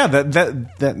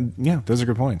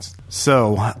good points.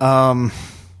 So, I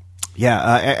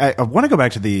want to go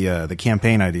back to the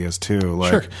campaign ideas too.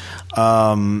 Like, sure.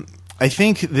 I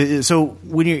think so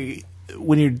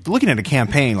when you're looking at a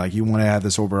campaign, like you want to have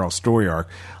this overall story arc,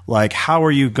 like how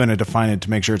are you going to define it to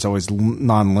make sure it's always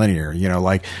non-linear?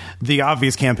 Like the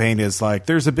obvious campaign is like,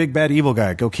 there's a big bad evil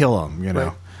guy, go kill him,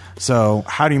 Right. So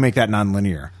how do you make that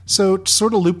non-linear? So to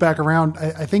sort of loop back around,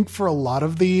 I think for a lot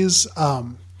of these,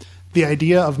 the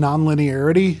idea of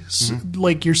non-linearity,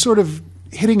 like you're sort of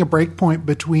hitting a breakpoint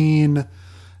between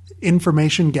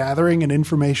information gathering and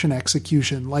information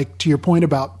execution. Like to your point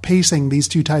about pacing these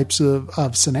two types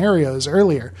of scenarios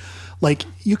earlier, like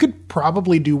you could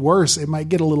probably do worse. It might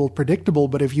get a little predictable,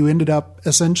 but if you ended up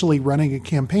essentially running a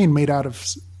campaign made out of,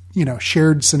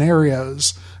 shared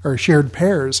scenarios or shared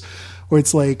pairs, where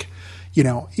it's like,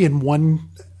 in one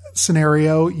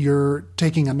scenario, you're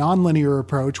taking a nonlinear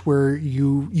approach where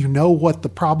you know what the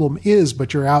problem is,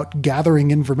 but you're out gathering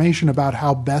information about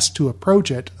how best to approach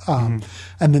it. And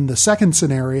then the second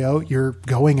scenario, you're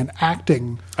going and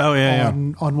acting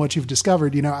on what you've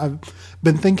discovered. I've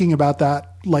been thinking about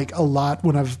that like a lot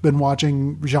when I've been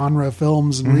watching genre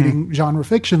films and reading genre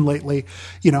fiction lately.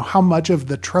 How much of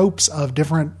the tropes of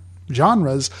different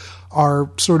genres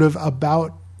are sort of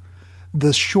about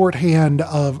the shorthand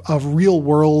of real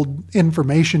world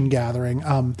information gathering.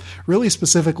 Really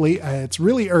specifically, it's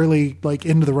really early, like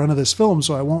into the run of this film,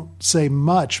 so I won't say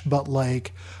much, but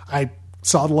like I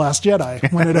saw The Last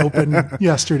Jedi when it opened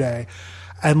yesterday.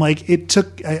 And like it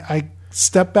took, I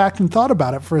stepped back and thought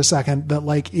about it for a second, that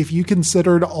like if you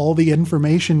considered all the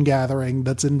information gathering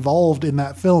that's involved in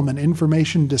that film and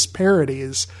information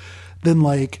disparities, then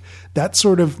like that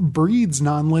sort of breeds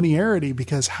nonlinearity,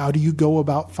 because how do you go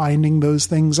about finding those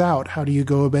things out? How do you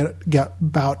go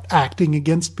about acting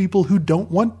against people who don't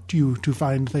want you to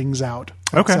find things out?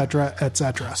 Okay. Et cetera, et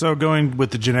cetera. So going with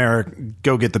the generic,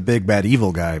 go get the big bad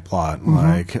evil guy plot,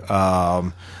 like,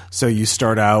 so you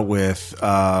start out with,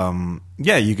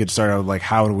 you could start out like,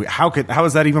 how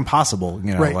is that even possible?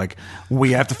 You know, right. Like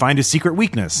we have to find his secret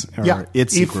weakness, or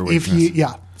its secret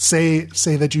weakness. Say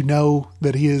that you know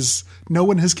that no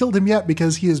one has killed him yet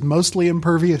because he is mostly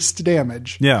impervious to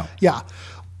damage. Yeah. Yeah.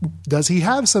 Does he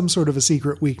have some sort of a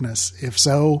secret weakness? If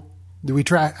so,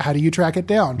 how do you track it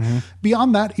down?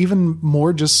 Beyond that, even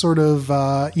more just sort of,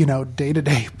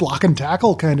 day-to-day block and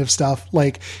tackle kind of stuff.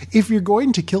 Like if you're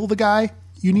going to kill the guy,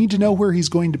 you need to know where he's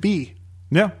going to be.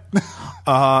 Yeah.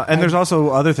 And there's also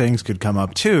other things could come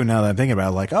up too. Now that I'm thinking about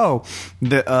it, like,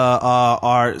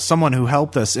 someone who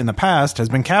helped us in the past has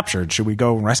been captured. Should we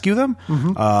go and rescue them?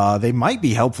 They might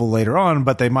be helpful later on,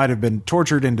 but they might have been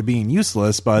tortured into being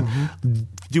useless. But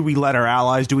do we let our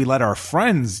allies, do we let our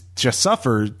friends just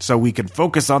suffer so we can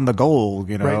focus on the goal?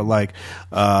 You know, right. Like,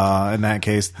 in that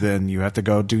case, then you have to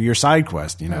go do your side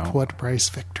quest, you know. At what price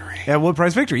victory? At what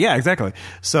price victory? Yeah, exactly.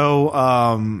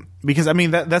 So, because I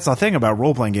mean, that's the thing about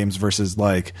role-playing games versus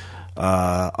like,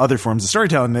 other forms of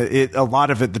storytelling. A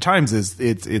lot of it, the times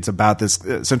it's about this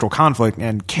central conflict,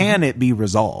 and can it be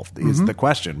resolved is the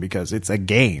question, because it's a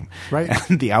game, right?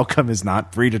 And the outcome is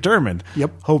not predetermined.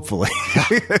 Yep. Hopefully.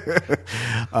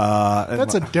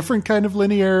 That's a different kind of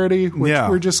linearity, which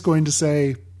we're just going to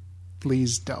say,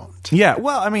 please don't. Yeah,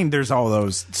 well, I mean, there's all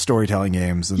those storytelling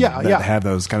games that have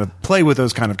those kind of play with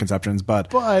those kind of conceptions,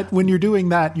 but when you're doing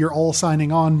that, you're all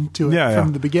signing on to it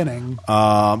from the beginning.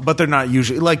 But they're not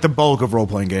usually, like, the bulk of role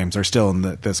playing games are still in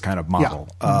this kind of model.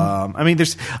 Yeah. I mean,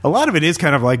 there's a lot of it is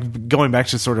kind of like going back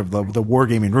to sort of the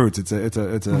wargaming roots. It's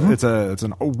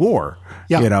a war.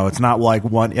 Yeah. You know, it's not like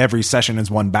every session is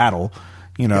one battle.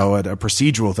 You know, a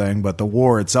procedural thing, but the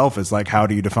war itself is like, how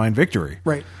do you define victory?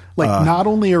 Right. Like, not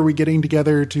only are we getting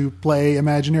together to play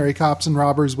imaginary cops and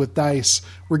robbers with dice,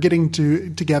 we're getting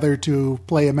together to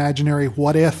play imaginary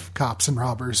what-if cops and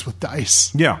robbers with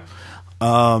dice. Yeah.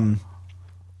 And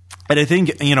I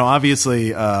think, you know,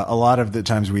 obviously, a lot of the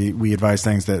times we advise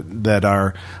things that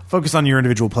are focused on your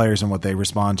individual players and what they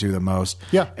respond to the most.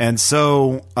 Yeah. And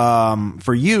so,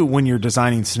 for you, when you're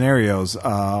designing scenarios,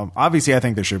 obviously I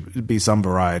think there should be some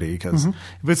variety, because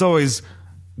if it's always,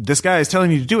 this guy is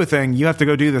telling you to do a thing, you have to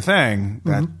go do the thing,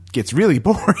 that gets really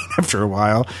boring after a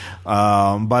while.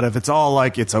 But if it's all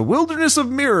like, it's a wilderness of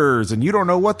mirrors and you don't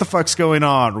know what the fuck's going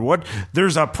on, or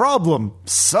there's a problem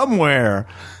somewhere.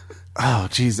 Oh,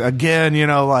 geez. Again, you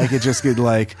know, like, it just could,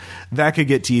 like, that could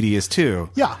get tedious too.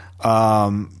 Yeah.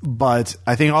 But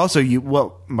I think also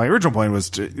my original point was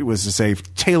to say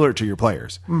tailor it to your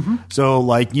players. So,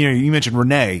 like, you know, you mentioned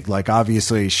Renee, like,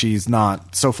 obviously she's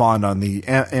not so fond on the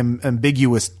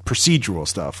ambiguous procedural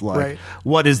stuff. Like,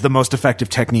 what is the most effective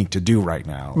technique to do right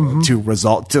now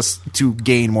to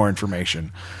gain more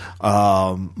information?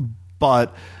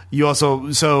 But you also,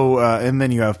 and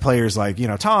then you have players like, you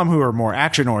know, Tom, who are more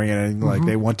action oriented, like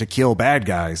they want to kill bad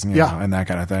guys, you know, and that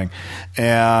kind of thing.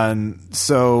 And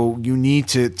so you need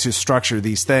to structure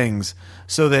these things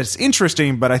so that it's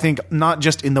interesting, but I think not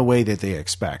just in the way that they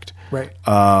expect. Right.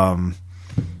 To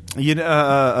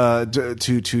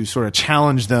sort of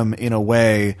challenge them in a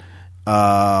way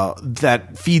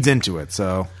that feeds into it.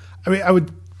 So, I mean,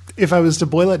 if I was to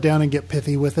boil it down and get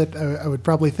pithy with it, I would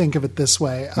probably think of it this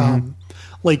way.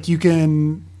 Like, you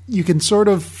can sort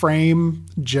of frame,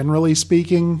 generally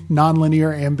speaking,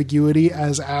 nonlinear ambiguity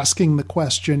as asking the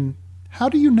question, how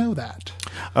do you know that?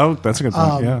 Oh, that's a good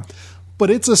point. Yeah. But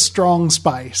it's a strong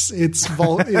spice. It's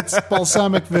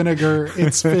balsamic vinegar.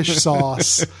 It's fish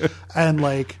sauce. And,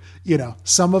 like, you know,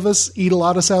 some of us eat a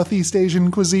lot of Southeast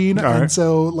Asian cuisine, and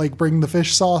so, like, bring the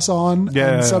fish sauce on.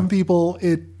 Yeah, and some people,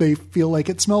 they feel like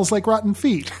it smells like rotten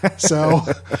feet. So...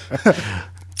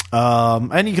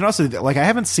 and you can also, like, I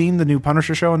haven't seen the new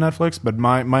Punisher show on Netflix, but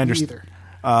my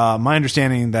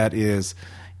understanding that is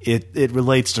it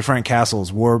relates to Frank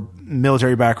Castle's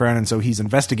military background, and so he's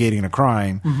investigating a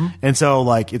crime, and so,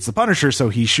 like, it's the Punisher, so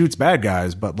he shoots bad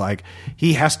guys, but, like,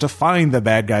 he has to find the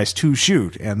bad guys to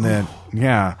shoot, and then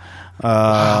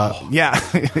Wow. Yeah,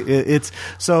 it's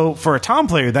so for a Tom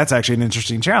player, that's actually an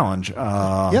interesting challenge.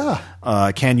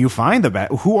 Can you find the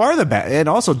bad? Who are the bad? And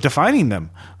also defining them.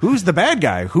 Who's the bad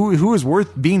guy? Who is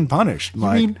worth being punished?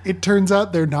 I mean, it turns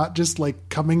out they're not just like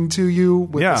coming to you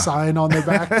with a sign on their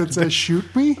back that says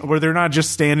 "shoot me," or they're not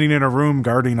just standing in a room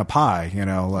guarding a pie. You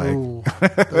know, like ooh,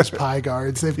 those pie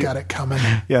guards, they've got it coming.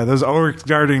 Yeah, those orcs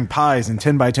guarding pies in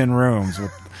 10x10 rooms.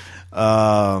 With,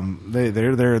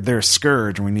 they're a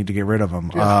scourge, and we need to get rid of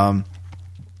them. Yeah.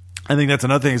 I think that's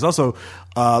another thing. Is also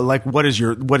like what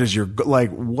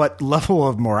what level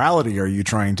of morality are you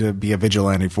trying to be a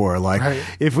vigilante for? Like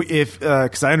if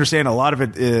because I understand a lot of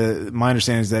it. My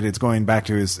understanding is that it's going back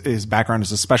to his background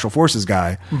as a special forces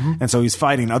guy, and so he's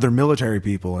fighting other military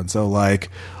people, and so like.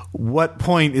 What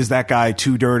point is that guy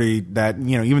too dirty that,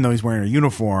 you know, even though he's wearing a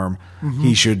uniform,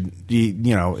 he should,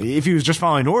 you know, if he was just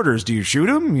following orders, do you shoot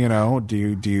him? You know, do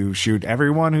you shoot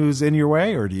everyone who's in your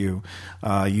way, or do you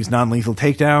use non-lethal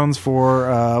takedowns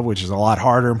for, which is a lot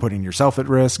harder and putting yourself at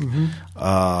risk?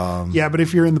 Yeah, but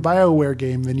if you're in the BioWare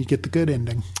game, then you get the good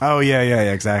ending. Oh, yeah,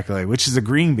 exactly. Which is a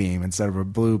green beam instead of a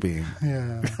blue beam.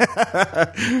 Yeah.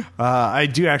 I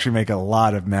do actually make a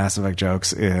lot of Mass Effect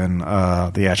jokes in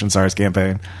the Ashen Stars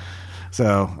campaign.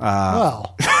 So,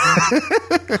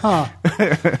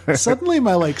 suddenly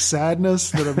my like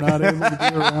sadness that I'm not able to be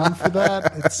around for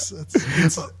that. It's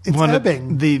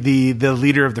ebbing. The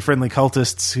leader of the friendly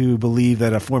cultists who believe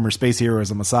that a former space hero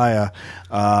is a messiah.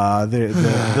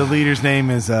 The leader's name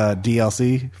is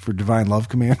DLC for Divine Love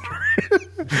Commander.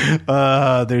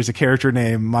 There's a character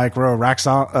named Micro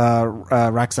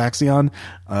Raxaxion.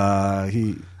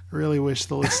 He. I really wish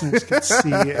the listeners could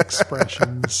see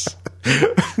expressions.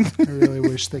 I really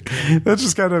wish they could. That's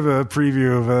just kind of a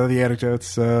preview of the anecdotes.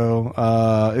 So,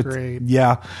 great.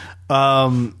 Yeah.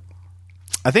 I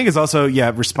think it's also,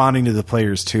 responding to the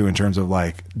players too, in terms of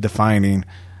like defining,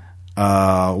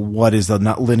 what is the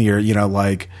not linear, you know,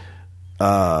 like,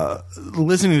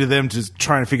 listening to them, just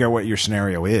trying to figure out what your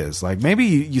scenario is. Like maybe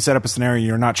you set up a scenario,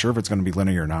 you're not sure if it's going to be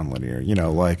linear or non-linear, you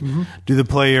know, like do the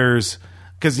players,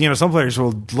 because, you know, some players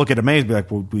will look at a maze and be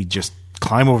like, well, we just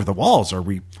climb over the walls or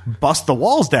we bust the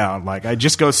walls down. Like, I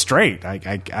just go straight.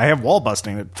 I have wall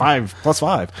busting at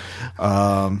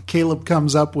 5+5. Caleb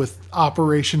comes up with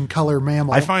Operation Color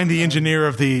Mammal. I find the engineer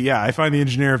of the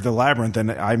labyrinth,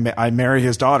 and I marry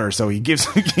his daughter. So he gives,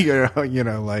 you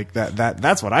know, like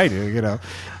that's what I do, you know.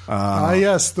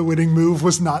 Yes, the winning move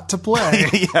was not to play.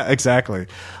 Yeah, exactly.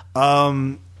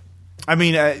 I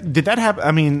mean, did that happen?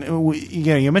 I mean,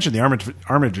 you mentioned the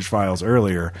Armitage Files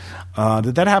earlier.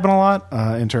 Did that happen a lot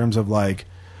in terms of like,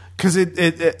 because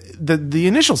the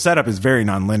initial setup is very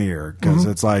nonlinear because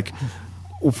it's like,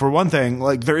 for one thing,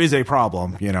 like there is a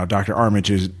problem. You know, Dr.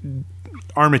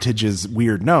 Armitage's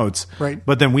weird notes, right?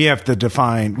 But then we have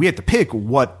to pick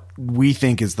what we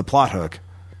think is the plot hook.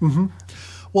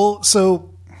 Well,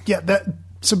 so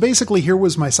So basically, here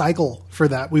was my cycle for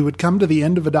that. We would come to the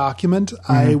end of a document.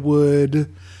 I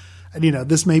would, you know,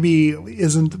 this maybe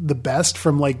isn't the best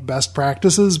from like best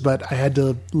practices, but I had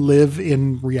to live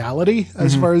in reality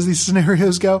as far as these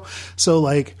scenarios go. So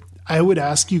like, I would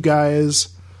ask you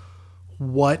guys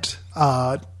what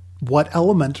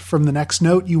element from the next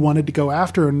note you wanted to go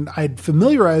after. And I'd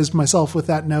familiarized myself with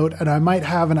that note, and I might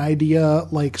have an idea,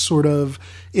 like sort of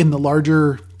in the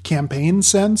larger campaign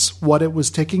sense, what it was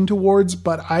ticking towards,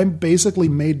 but I basically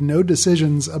made no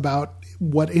decisions about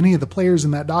what any of the players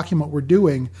in that document were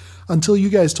doing until you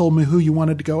guys told me who you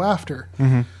wanted to go after.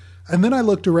 And then I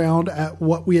looked around at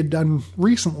what we had done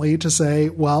recently to say,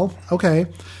 well, okay,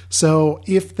 so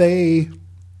if I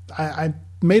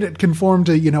made it conform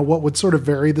to, you know, what would sort of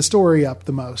vary the story up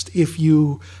the most. If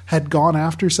you had gone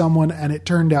after someone and it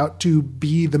turned out to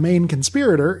be the main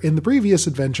conspirator in the previous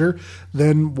adventure,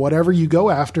 then whatever you go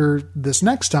after this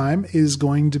next time is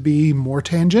going to be more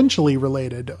tangentially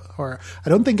related. Or I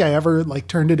don't think I ever like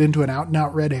turned it into an out and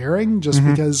out red herring, just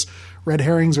because red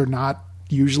herrings are not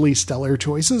usually stellar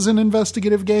choices in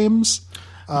investigative games.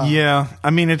 Yeah, I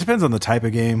mean, it depends on the type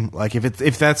of game. Like,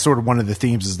 if that's sort of one of the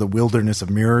themes is the wilderness of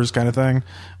mirrors kind of thing,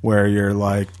 where you're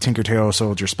like Tinker Tailor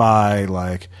Soldier Spy,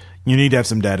 like you need to have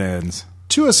some dead ends.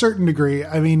 To a certain degree,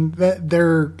 I mean,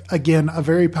 they're again a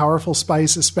very powerful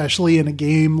spice, especially in a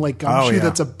game like Gumshoe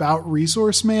that's about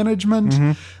resource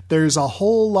management. There's a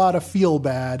whole lot of feel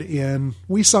bad in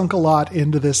we sunk a lot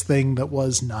into this thing that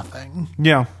was nothing.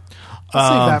 Yeah. I'll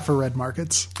save that for red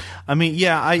markets. I mean,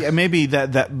 yeah, I maybe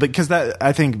that because that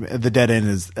I think the dead end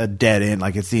is a dead end,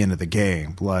 like it's the end of the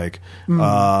game. Like,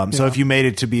 so if you made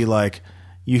it to be like,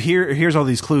 here's all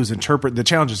these clues. The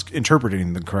challenge is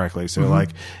interpreting them correctly. So like,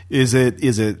 is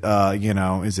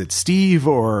it Steve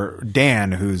or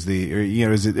Dan who's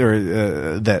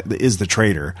that is the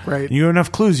traitor? Right. And you have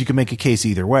enough clues, you can make a case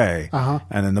either way.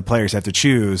 And then the players have to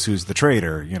choose who's the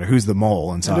traitor. Who's the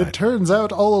mole inside. And it turns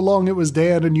out all along it was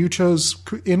Dan, and you chose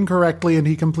incorrectly, and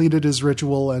he completed his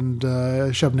ritual, and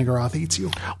Shub Niggurath eats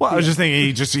you. Well, I was just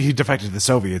thinking he defected to the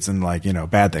Soviets, and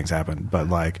bad things happened. But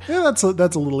that's a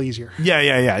little easier.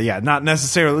 Yeah. Not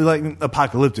necessarily like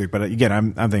apocalyptic, but again,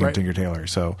 I'm thinking Tinker Tailor.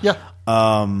 So yeah.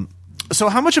 So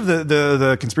how much of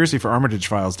the conspiracy for Armitage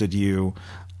Files did you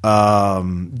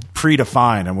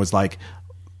predefine and was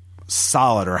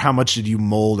solid, or how much did you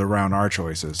mold around our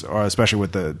choices, or especially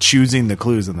with the choosing the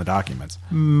clues in the documents?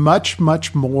 Much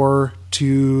more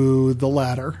to the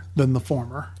latter than the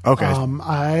former. Okay.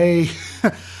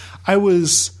 I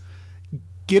was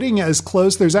getting as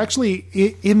close. There's actually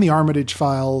in the Armitage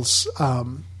Files,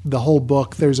 the whole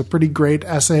book, there's a pretty great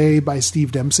essay by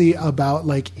Steve Dempsey about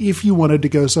if you wanted to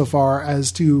go so far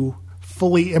as to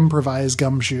fully improvise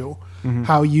Gumshoe,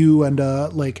 how you and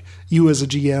you as a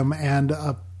GM and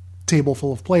a table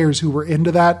full of players who were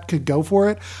into that could go for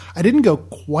it. I didn't go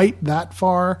quite that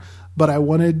far, but I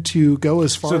wanted to go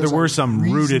as far as so there were some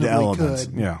rooted elements.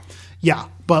 Could. Yeah,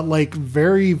 but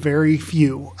very, very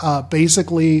few.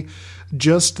 Basically,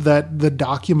 just that the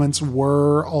documents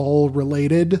were all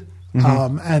related,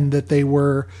 and that they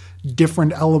were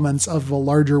different elements of a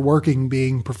larger working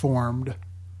being performed.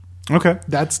 Okay.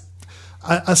 That's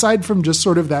aside from just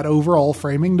sort of that overall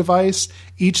framing device,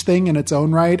 each thing in its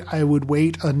own right, I would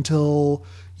wait until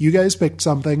you guys picked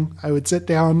something. I would sit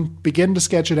down, begin to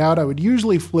sketch it out. I would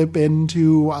usually flip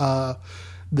into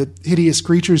the Hideous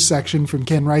Creatures section from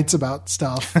Ken Writes About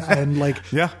stuff and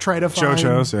try to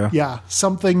find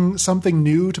something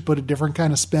new to put a different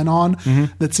kind of spin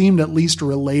on that seemed at least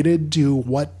related to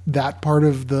what that part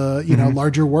of the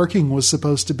larger working was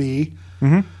supposed to be.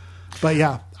 But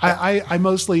yeah, I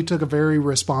mostly took a very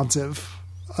responsive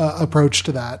approach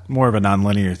to that. More of a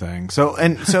nonlinear thing. So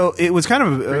it was kind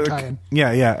of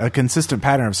a consistent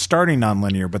pattern of starting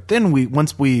nonlinear, but then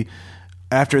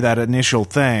after that initial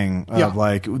thing of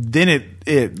then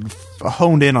it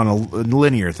honed in on a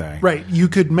linear thing. Right. You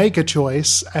could make a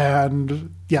choice,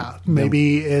 and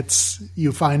maybe it's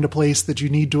you find a place that you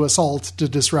need to assault to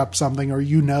disrupt something, or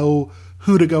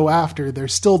who to go after.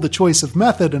 There's still the choice of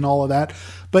method and all of that.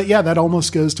 But that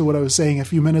almost goes to what I was saying a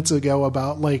few minutes ago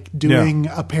about doing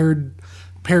a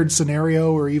paired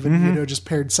scenario, or even just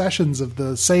paired sessions of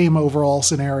the same overall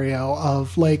scenario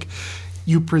of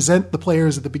you present the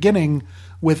players at the beginning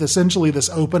with essentially this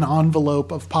open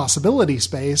envelope of possibility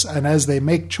space, and as they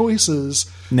make choices,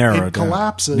 it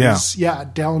collapses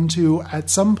down to, at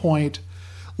some point,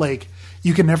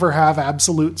 you can never have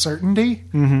absolute certainty,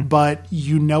 but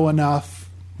enough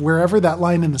wherever that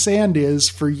line in the sand is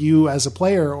for you as a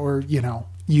player, or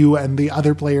you and the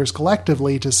other players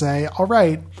collectively, to say, all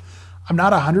right, I'm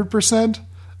not 100%,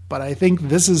 but I think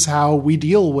this is how we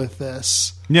deal with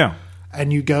this. Yeah.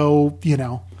 And you go,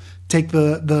 take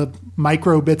the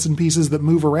micro bits and pieces that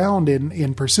move around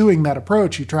in pursuing that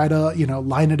approach. You try to,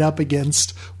 line it up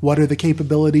against what are the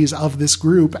capabilities of this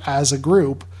group as a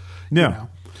group. Yeah.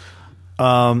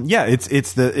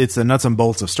 It's the nuts and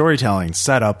bolts of storytelling,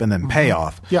 setup and then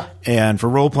payoff. Yeah. And for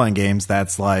role-playing games,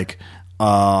 that's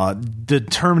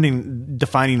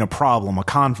defining a problem, a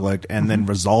conflict, and then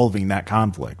resolving that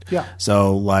conflict. Yeah.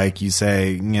 So you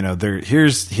say,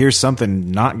 here's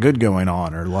something not good going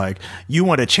on, or you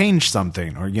want to change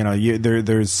something, or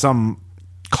there's some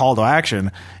call to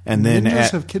action, and then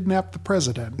ninjas have kidnapped the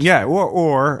president. Yeah,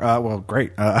 or well,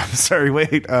 great. Sorry,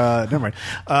 wait, never mind.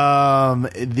 I'm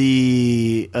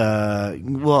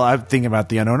thinking about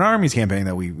the Unknown Armies campaign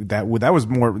that was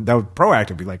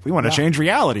proactive. We want to change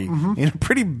reality in a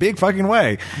pretty big fucking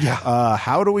way. Yeah.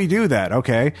 How do we do that?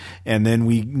 Okay, and then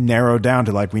we narrow down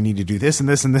to we need to do this and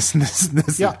this and this and this and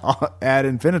this ad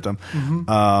infinitum.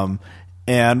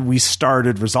 And we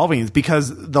started resolving it,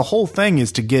 because the whole thing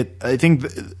is to get, I think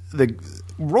the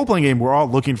role-playing game, we're all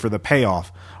looking for the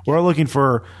payoff. We're all looking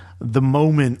for the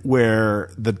moment where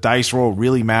the dice roll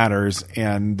really matters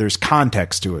and there's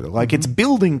context to it. It's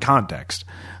building context.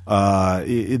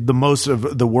 The most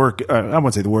of the work, I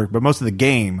won't say the work, but most of the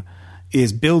game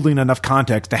is building enough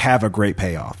context to have a great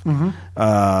payoff.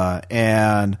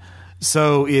 And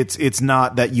so it's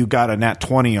not that you got a nat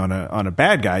 20 on a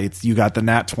bad guy. It's you got the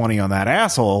nat 20 on that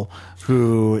asshole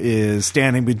who is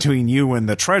standing between you and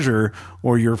the treasure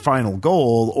or your final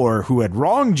goal, or who had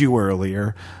wronged you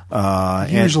earlier.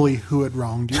 Usually who had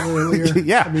wronged you earlier.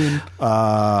 Yeah. I mean,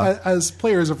 as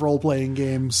players of role-playing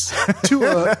games,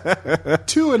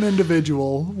 to an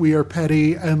individual, we are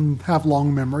petty and have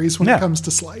long memories when it comes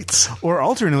to slights. Or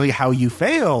alternately, how you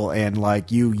fail and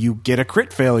like you get a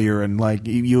crit failure and like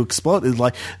you explode.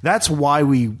 Like that's why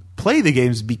we play the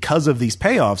games, because of these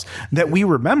payoffs that we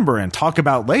remember and talk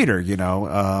about later,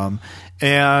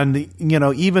 and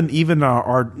even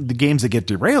the games that get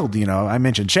derailed, I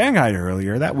mentioned Shanghai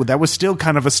earlier. That was still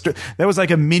kind of that was like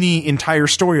a mini entire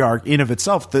story arc in of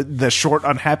itself. The short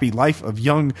unhappy life of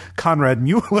young Conrad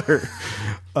Mueller,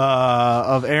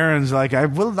 of Aaron's like, I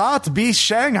will not be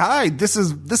Shanghai. This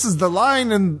is the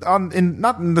line in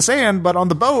not in the sand but on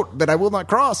the boat that I will not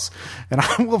cross, and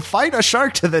I will fight a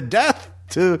shark to the death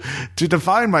to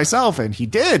define myself. And he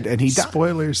did, and he died.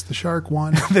 Spoilers, the shark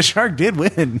won. The shark did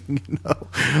win,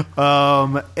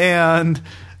 and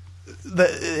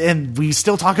we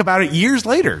still talk about it years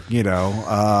later,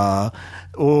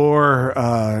 or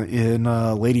in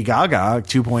Lady Gaga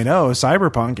 2.0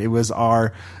 Cyberpunk, it was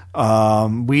our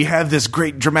we have this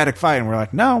great dramatic fight and we're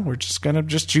like, no, we're just gonna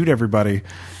shoot everybody.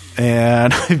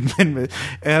 And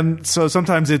so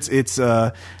sometimes it's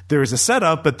there was a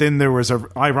setup, but then there was a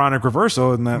ironic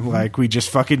reversal, and that like we just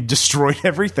fucking destroyed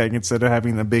everything instead of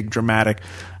having the big dramatic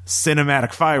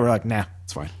cinematic fight. We're like, nah,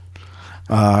 it's fine.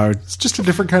 It's just a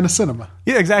different kind of cinema.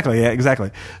 Yeah,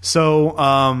 exactly.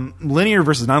 So linear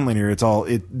versus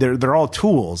nonlinear, they're all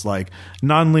tools. Like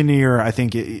nonlinear, I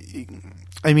think.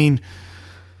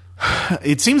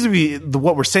 It seems to be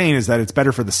what we're saying is that it's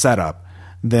better for the setup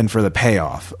than for the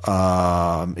payoff,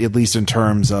 at least in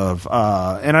terms of,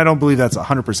 and I don't believe that's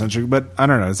 100% true, but I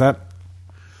don't know. Is that?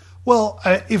 Well,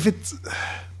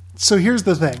 so here's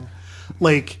the thing,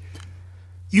 like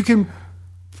you can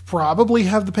probably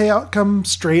have the payout come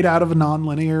straight out of a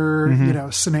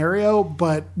nonlinear, scenario,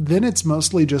 but then it's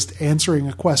mostly just answering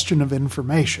a question of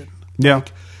information. Yeah.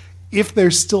 Like, if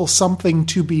there's still something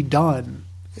to be done,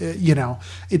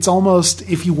 it's almost,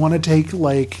 if you want to take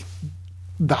like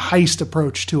the heist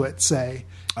approach to it, say,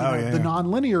 the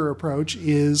nonlinear approach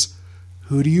is,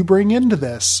 who do you bring into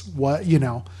this? What,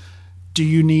 do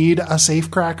you need a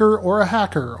safecracker or a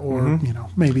hacker, or,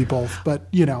 maybe both,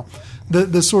 but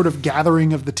the sort of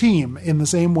gathering of the team, in the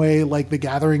same way, like the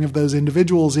gathering of those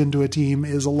individuals into a team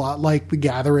is a lot like the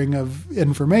gathering of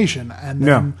information. And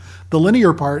then the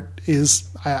linear part is,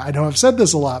 I know I've said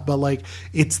this a lot, but like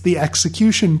it's the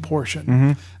execution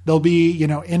portion. There'll be,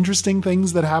 interesting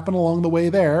things that happen along the way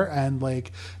there. And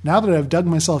like, now that I've dug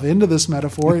myself into this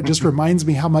metaphor, it just reminds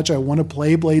me how much I want to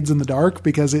play Blades in the Dark,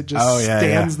 because it just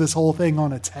stands this whole thing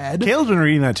on its head. Caleb's been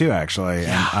reading that too, actually.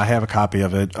 And I have a copy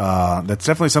of it. That's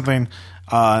definitely something,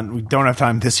 we don't have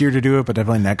time this year to do it, but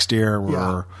definitely next year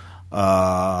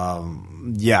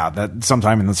that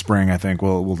sometime in the spring, I think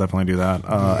we'll definitely do that.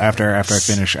 After I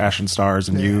finish Ashen Stars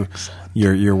and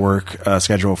your work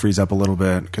schedule frees up a little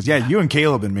bit, because you and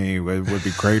Caleb and me would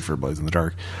be great for Blades in the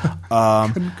Dark. Now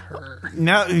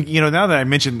that I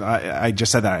mentioned, I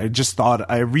just said that, I just thought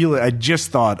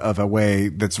of a way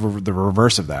that's the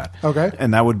reverse of that. Okay,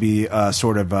 and that would be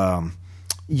sort of.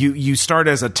 You start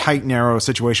as a tight, narrow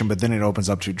situation, but then it opens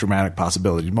up to dramatic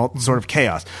possibility, sort of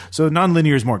chaos. So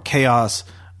nonlinear is more chaos,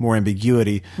 more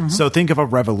ambiguity. So think of a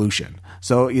revolution.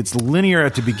 So it's linear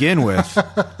to begin with.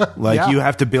 You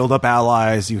have to build up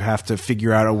allies. You have to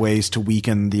figure out ways to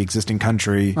weaken the existing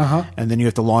country. And then you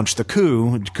have to launch the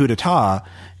coup d'etat,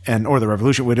 or the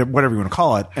revolution, whatever you want to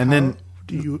call it. And then...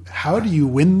 How do you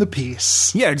win the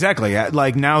peace? Yeah, exactly.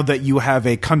 Like now that you have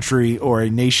a country or a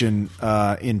nation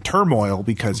in turmoil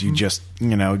because you just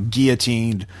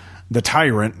guillotined the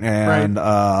tyrant and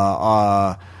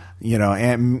Aunt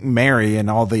Mary and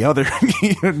all the other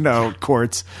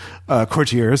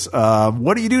courtiers.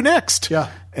 What do you do next? Yeah.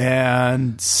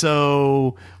 And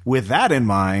so with that in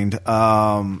mind,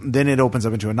 then it opens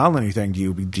up into a nonlinear thing.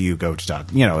 Do you go to talk?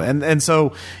 And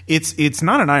so it's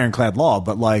not an ironclad law,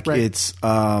 but like it's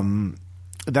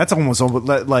that's almost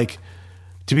like,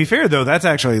 to be fair though, that's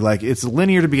actually like, it's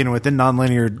linear to begin with, then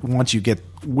nonlinear once you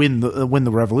win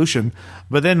the revolution,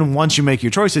 but then once you make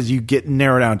your choices, you get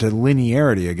narrowed down to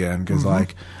linearity again, because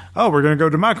like, oh, we're going to go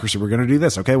democracy, we're going to do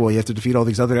this. Okay, well, you have to defeat all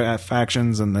these other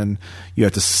factions, and then you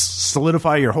have to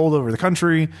solidify your hold over the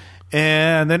country,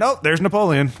 and then, oh, there's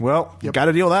Napoleon. Well, you got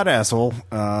to deal with that asshole.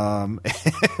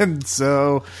 And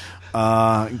so,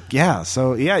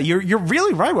 you're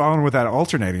really right on with that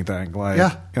alternating thing.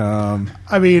 Like,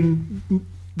 I mean,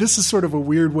 this is sort of a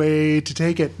weird way to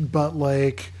take it, but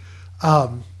like,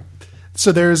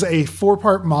 So there's a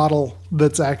 4-part model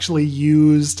that's actually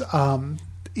used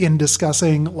in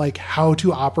discussing like how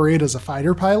to operate as a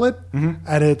fighter pilot.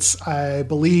 And it's, I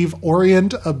believe,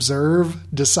 orient,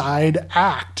 observe, decide,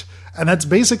 act. And that's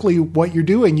basically what you're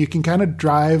doing. You can kind of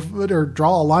drive or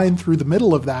draw a line through the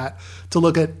middle of that to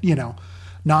look at,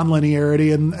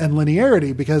 nonlinearity and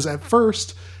linearity, because at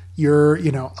first you're,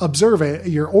 observing,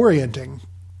 you're orienting.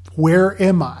 Where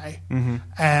am I?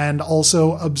 And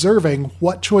also observing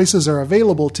what choices are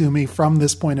available to me from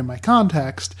this point in my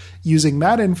context. Using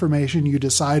that information, you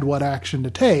decide what action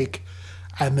to take.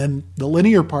 And then the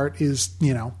linear part is,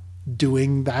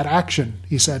 doing that action.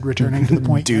 He said, returning to the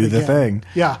point. Do the thing.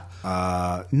 Yeah.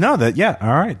 All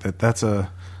right. That's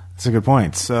a good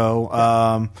point.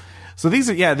 So, so these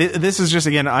are, this is just,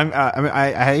 again,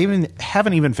 I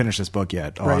haven't even finished this book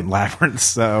yet on Labyrinth.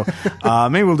 So,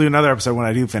 maybe we'll do another episode when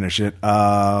I do finish it.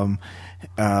 But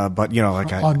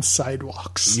on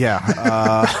sidewalks.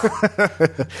 Yeah.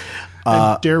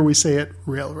 And dare we say it,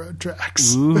 railroad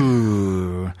tracks.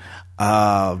 Ooh.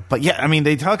 But yeah, I mean,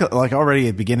 they talk like already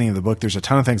at the beginning of the book. There's a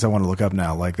ton of things I want to look up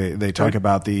now. Like they talk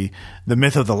about the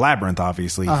myth of the labyrinth,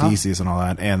 obviously Theseus and all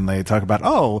that, and they talk about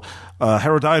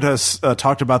Herodotus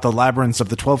talked about the labyrinths of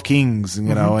the 12 kings,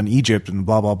 in Egypt and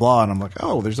blah blah blah. And I'm like,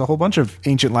 there's a whole bunch of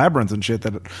ancient labyrinths and shit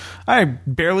that I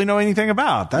barely know anything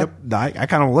about. That I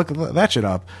kind of look that shit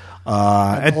up.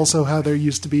 And also how there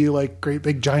used to be like great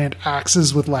big giant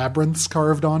axes with labyrinths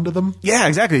carved onto them. Yeah,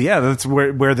 exactly. Yeah, that's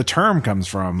where the term comes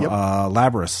from,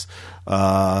 labrys.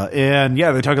 And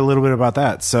yeah, they talk a little bit about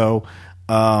that. So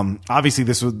obviously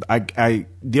this was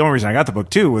the only reason I got the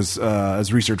book too was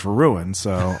as research for Ruin.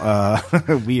 So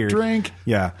weird. Drink.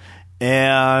 Yeah.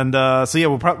 And so yeah,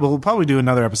 we'll probably do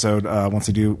another episode once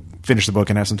I do finish the book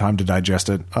and have some time to digest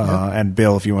it. And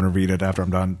Bill, if you want to read it after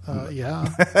I'm done,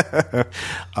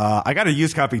 I got a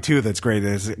used copy too. That's great.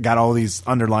 It's got all these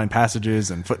underlined passages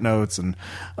and footnotes and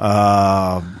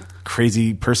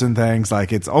crazy person things.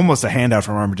 Like it's almost a handout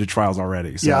from Armitage Files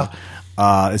already. So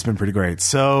it's been pretty great.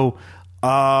 So,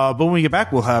 but when we get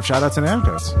back, we'll have shout outs and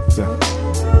anecdotes. So.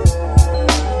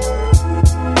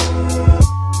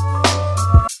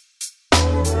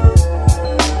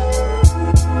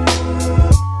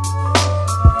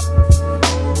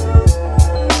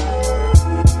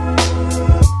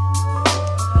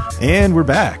 And we're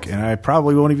back, and I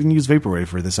probably won't even use Vaporwave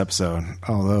for this episode,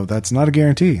 although that's not a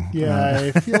guarantee. Yeah,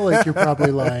 I feel like you're probably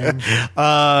lying.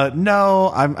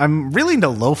 No, I'm really into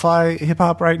lo-fi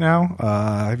hip-hop right now.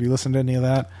 Have you listened to any of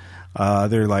that?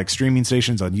 They're like streaming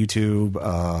stations on YouTube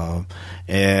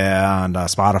and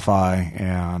Spotify,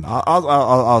 and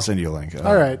I'll send you a link.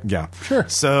 All right, yeah, sure.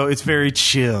 So it's very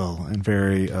chill and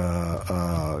very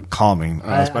calming,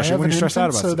 especially when you're stressed out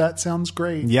about it. So that sounds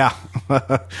great. Yeah.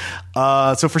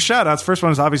 So for shout outs, first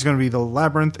one is obviously going to be The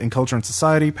Labyrinth in Culture and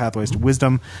Society, Pathways to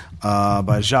Wisdom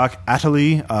by Jacques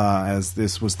Attali, as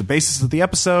this was the basis of the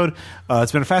episode.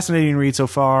 It's been a fascinating read so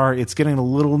far. It's getting a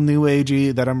little new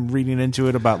agey that I'm reading into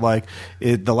it about like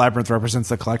the labyrinth represents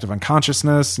the collective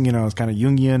unconsciousness. It's kind of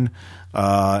Jungian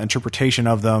interpretation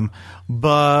of them,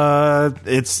 but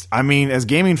it's, I mean, as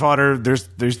gaming fodder, there's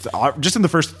just in the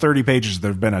first 30 pages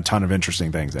there have been a ton of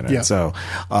interesting things in it. Yeah. So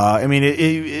I mean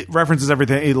it references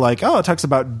everything. It talks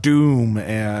about Doom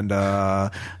and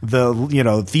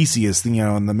the Theseus,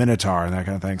 and the Minotaur and that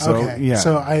kind of thing. So okay.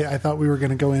 So I thought we were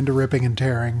going to go into ripping and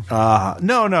tearing.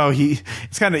 No,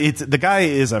 the guy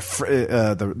is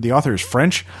the author is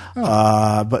French.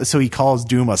 But so he calls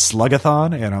Doom a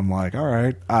slugathon, and I'm like, all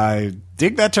right, I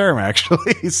dig that term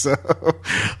actually. So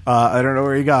I don't know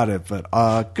where he got it,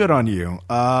 but good on you.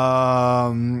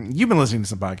 You've been listening to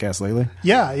some podcasts lately.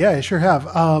 Yeah, I sure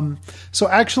have. So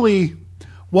actually,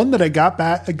 one that I got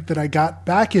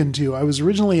back into, I was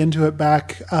originally into it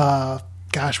back, when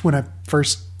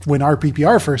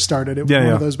RPPR first started. It was one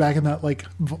of those back in that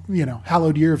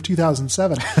hallowed year of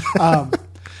 2007.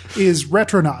 Is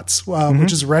Retronauts,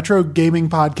 which is a retro gaming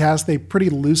podcast. They pretty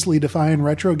loosely define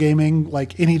retro gaming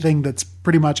like anything that's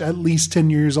pretty much at least 10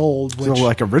 years old. So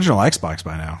like original Xbox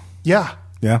by now. Yeah.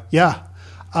 Yeah.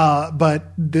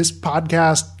 But this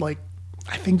podcast,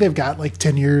 I think they've got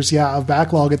 10 years, of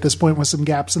backlog at this point with some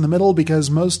gaps in the middle because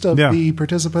most of the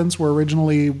participants were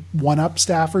originally 1UP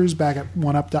staffers back at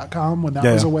 1UP.com when that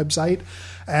was a website.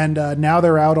 And now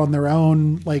they're out on their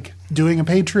own, doing a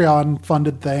Patreon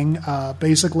funded thing.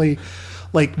 Basically,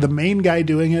 the main guy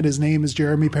doing it, his name is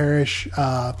Jeremy Parrish,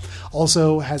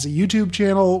 also has a YouTube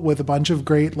channel with a bunch of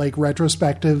great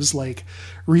retrospectives.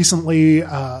 Recently,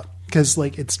 because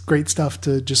like it's great stuff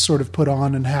to just sort of put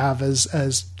on and have as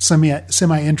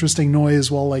semi interesting noise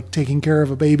while like taking care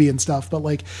of a baby and stuff. But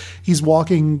like he's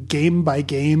walking game by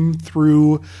game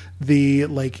through the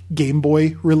like Game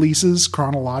Boy releases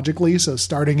chronologically. So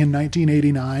starting in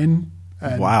 1989.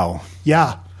 Wow.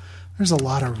 Yeah. There's a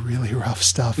lot of really rough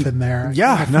stuff in there.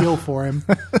 Yeah. I feel for him.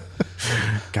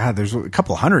 God, there's a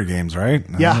couple hundred games, right?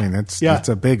 Yeah. I mean, that's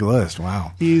a big list.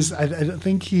 Wow. I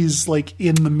think he's like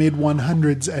in the mid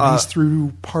 100s and he's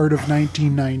through part of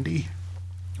 1990.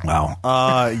 Wow.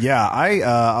 I'll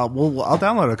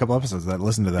download a couple episodes that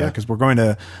listen to that because we're going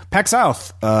to PAX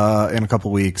South in a couple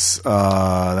weeks.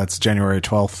 That's January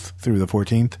 12th through the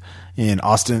 14th in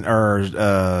Austin or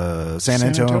San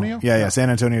Antonio. Yeah, San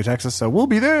Antonio, Texas. So we'll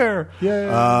be there.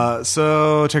 Yeah.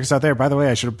 So check us out there. By the way,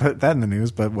 I should have put that in the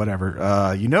news, but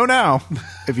whatever. You know now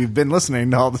if you've been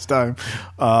listening all this time.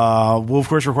 We'll of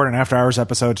course record an after hours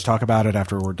episode to talk about it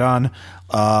after we're done.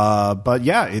 But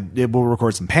yeah, it will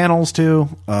record some panels too.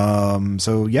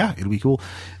 So yeah, it'll be cool.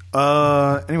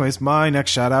 Anyways, my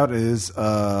next shout out is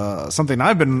something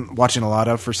I've been watching a lot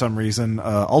of for some reason,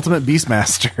 Ultimate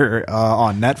Beastmaster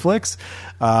on Netflix,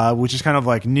 which is kind of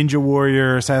like Ninja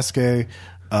Warrior Sasuke.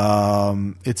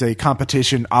 It's a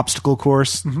competition obstacle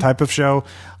course type of show.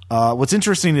 What's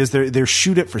interesting is they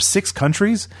shoot it for 6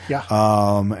 countries. Yeah.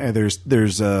 And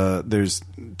there's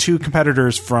 2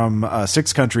 competitors from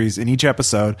 6 countries in each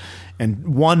episode,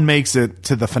 and one makes it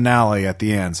to the finale at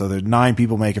the end. So there's 9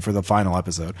 people make it for the final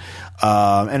episode.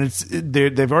 And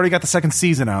they've already got the second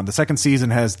season out. The second season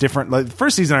has different. Like the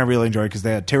first season I really enjoyed because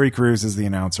they had Terry Crews as the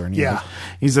announcer, and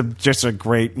he's just a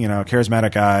great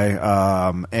charismatic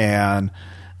guy. And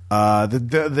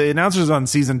the announcers on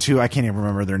season 2, I can't even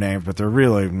remember their names, but they're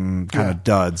really kind of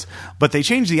duds. But they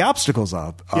changed the obstacles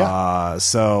up.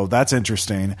 So that's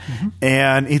interesting.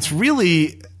 And it's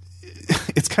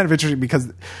kind of interesting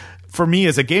because for me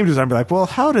as a game designer, I'd be like, well,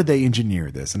 how did they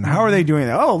engineer this? And how are they doing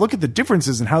that? Oh, look at the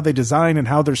differences in how they design and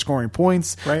how they're scoring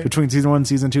points between season 1 and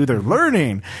season 2. They're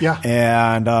learning. Yeah.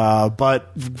 And,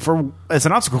 but as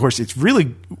an obstacle course, it's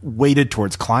really weighted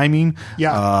towards climbing.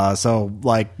 Yeah. So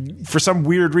like for some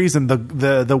weird reason,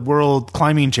 the world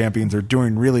climbing champions are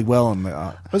doing really well in the,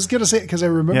 I was going to say, because I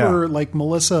remember like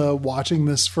Melissa watching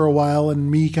this for a while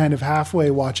and me kind of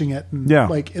halfway watching it. And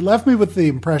like it left me with the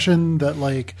impression that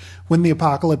like when the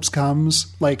apocalypse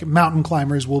comes, like mountain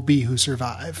climbers will be who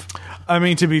survive. I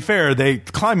mean, to be fair,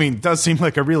 climbing does seem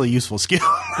like a really useful skill.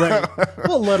 Right.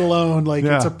 Well, let alone like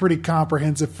it's a pretty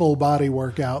comprehensive full body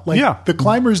workout. Like the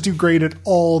climbers do great at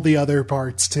all the other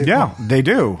parts too. Yeah, they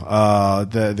do.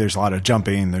 There's a lot of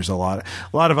jumping. There's a lot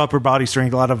of upper body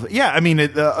strength. I mean,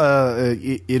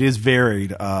 it is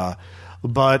varied.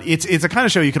 But it's a kind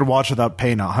of show you could watch without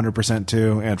paying 100%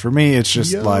 to. And for me, it's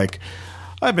just like,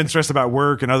 I've been stressed about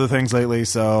work and other things lately,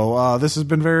 so this has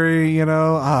been very,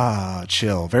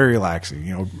 chill, very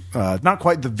relaxing. Not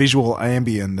quite the visual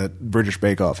Ambien that British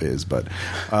Bake Off is, but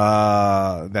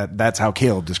that's how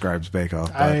Caleb describes Bake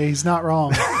Off. He's not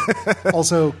wrong.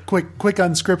 Also, quick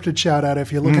unscripted shout out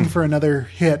if you're looking for another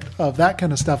hit of that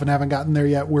kind of stuff and haven't gotten there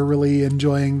yet. We're really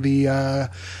enjoying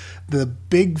the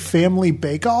Big Family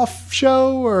Bake Off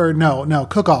show, or no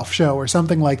Cook Off show, or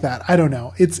something like that. I don't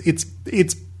know.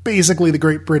 It's basically the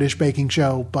Great British Baking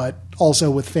Show, but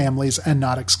also with families and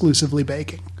not exclusively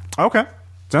baking. Okay.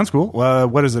 Sounds cool.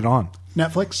 What is it on?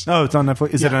 Netflix. Oh, it's on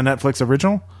Netflix. Is it a Netflix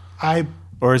original?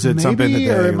 Or is it maybe, something that they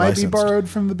or it might licensed? be borrowed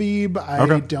from the Beeb. All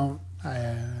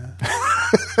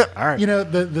right.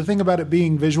 The thing about it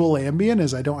being visual ambient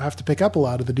is I don't have to pick up a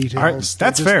lot of the details. All right.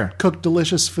 That's fair. Cook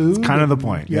delicious food. It's kind of the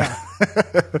point. Yeah.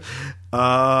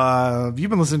 You've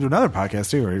been listening to another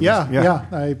podcast too, right? Yeah.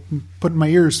 I'm putting my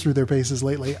ears through their paces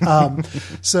lately.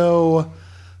 So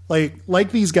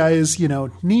like these guys,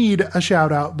 need a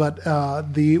shout out, but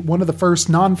one of the first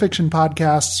nonfiction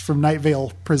podcasts from Night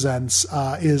Vale Presents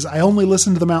is I Only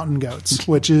Listen to the Mountain Goats,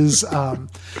 which is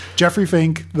Jeffrey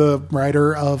Fink, the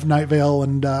writer of Night Vale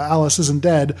and Alice Isn't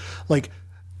Dead, like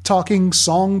talking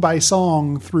song by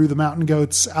song through the Mountain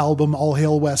Goats album All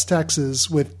Hail West Texas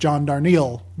with John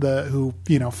Darnielle, who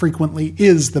frequently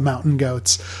is the Mountain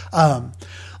Goats.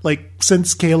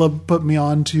 Since Caleb put me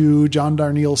on to John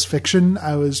Darnielle's fiction,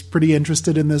 I was pretty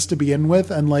interested in this to begin with.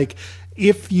 And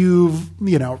if you've,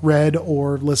 read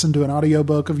or listened to an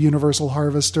audiobook of Universal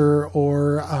Harvester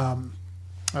or,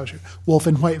 Wolf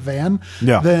in White Van,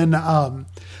 then,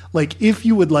 if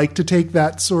you would like to take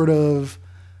that sort of,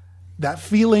 that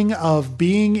feeling of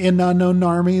being in Unknown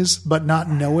Armies, but not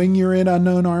knowing you're in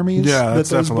Unknown Armies that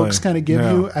those books kind of give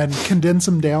you, and condense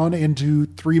them down into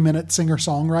 3-minute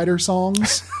singer-songwriter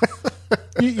songs.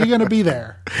 you're going to be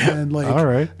there. And like, all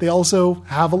right. They also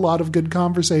have a lot of good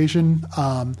conversation.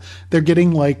 They're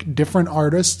getting like different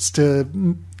artists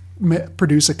to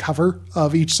produce a cover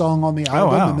of each song on the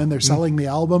album, and then they're selling the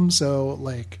album. So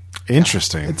like,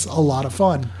 interesting. It's a lot of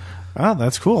fun. Oh,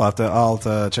 that's cool. I'll have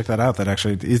to check that out. That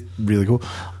actually is really cool.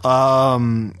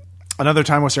 Another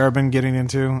Time Waster I've been getting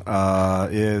into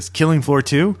is Killing Floor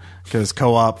 2, because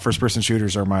co-op first-person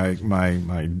shooters are my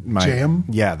jam.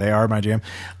 Yeah, they are my jam.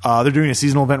 They're doing a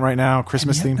seasonal event right now,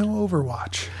 Christmas themed. No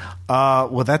Overwatch.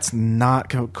 Well, that's not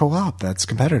co-op. That's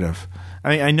competitive. I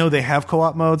mean, I know they have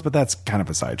co-op modes, but that's kind of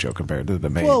a sideshow compared to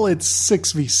the main. Well, it's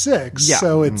 6v6,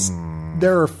 so it's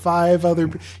there are 5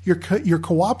 other. You're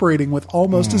cooperating with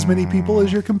almost as many people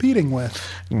as you're competing with.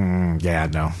 Yeah,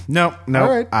 no. All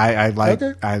right. I like.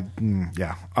 Okay.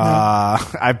 Yeah.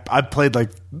 I played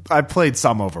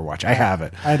some Overwatch. I have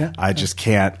it. I know. I just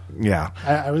can't. Yeah.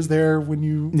 I was there when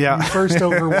you first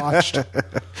Overwatched.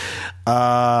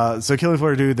 So Killing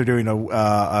Floor 2, they're doing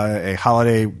a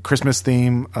holiday Christmas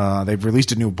theme. They've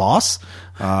released a new boss.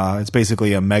 It's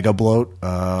basically a mega bloat.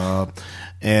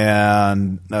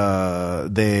 And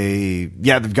they've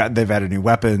added new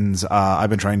weapons. I've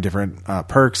been trying different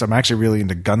perks. I'm actually really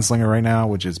into Gunslinger right now,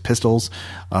 which is pistols,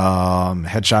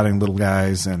 headshotting little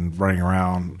guys and running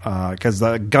around, because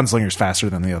the Gunslinger's faster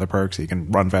than the other perks. You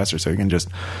can run faster, so you can just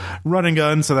run and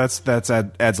gun. So that's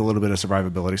adds a little bit of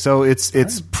survivability. So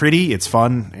it's pretty, it's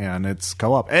fun, and it's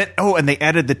co-op. And they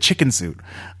added the chicken suit,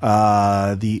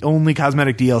 the only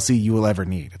cosmetic DLC you will ever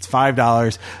need. It's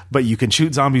 $5, but you can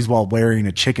shoot zombies while wearing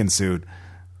a chicken suit.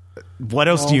 What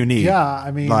else do you need? Yeah,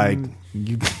 I mean, like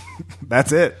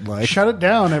that's it. Like, shut it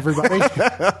down, everybody.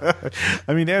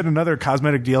 I mean, they had another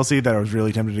cosmetic DLC that I was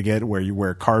really tempted to get, where you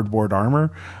wear cardboard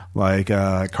armor, like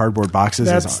cardboard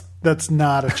boxes. That's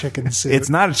not a chicken suit. It's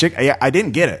not a chicken. I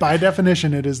didn't get it. By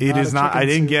definition, it is. It is not. I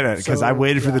didn't get it because I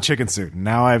waited for the chicken suit.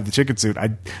 Now I have the chicken suit.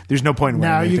 There's no point in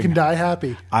wearing anything. Now you can die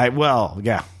happy.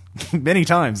 Yeah. Many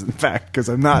times, in fact, because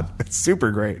I'm not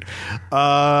super great.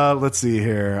 Let's see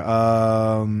here.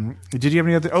 Did you have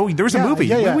any other? Oh, there was a movie.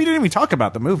 Yeah. We didn't even talk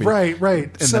about the movie. Right.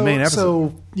 In the main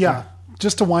episode. So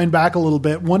just to wind back a little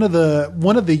bit, one of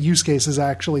the use cases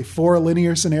actually for a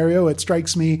linear scenario, it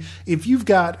strikes me, if you've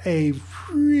got a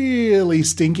really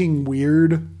stinking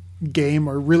weird game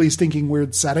or really stinking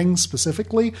weird setting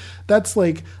specifically, that's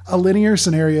like a linear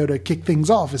scenario to kick things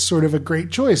off is sort of a great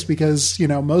choice, because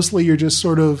mostly you're just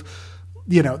sort of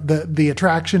the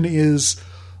attraction is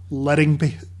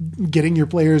getting your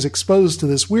players exposed to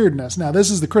this weirdness. Now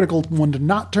this is the critical one to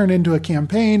not turn into a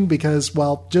campaign, because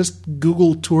just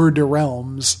Google Tour de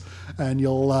Realms and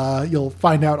you'll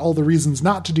find out all the reasons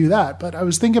not to do that. But I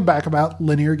was thinking back about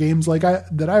linear games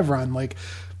that I've run, like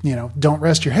Don't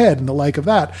Rest Your Head and the like of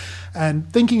that.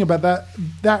 And thinking about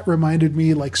that reminded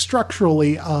me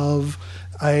structurally of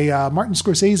a Martin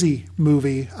Scorsese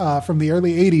movie from the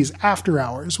early 80s, After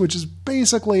Hours, which is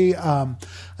basically a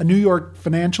New York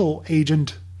financial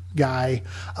agent guy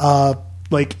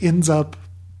ends up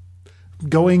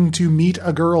going to meet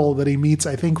a girl that he meets,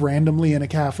 I think, randomly in a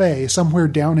cafe somewhere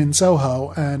down in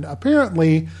Soho. And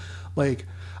apparently,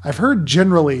 I've heard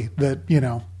generally that,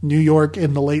 New York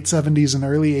in the late 70s and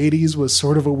early 80s was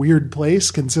sort of a weird place,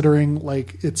 considering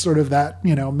it's sort of that,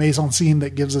 mise en scene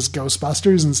that gives us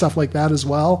Ghostbusters and stuff like that as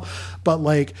well. But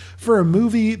for a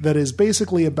movie that is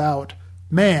basically about,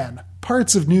 man,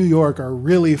 parts of New York are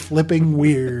really flipping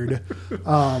weird.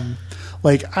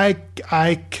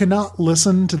 I cannot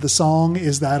listen to the song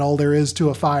 "Is That All There Is to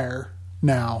a Fire"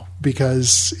 now,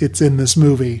 because it's in this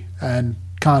movie and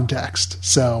context.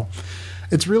 So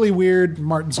it's really weird.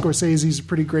 Martin Scorsese's a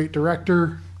pretty great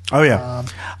director. Oh yeah,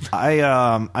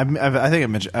 I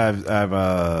think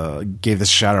I've gave this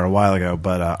a shout out a while ago,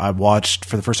 but I watched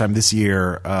for the first time this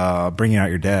year Bringing Out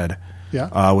Your Dead,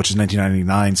 which is a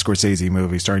 1999 Scorsese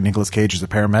movie starring Nicolas Cage as a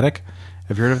paramedic.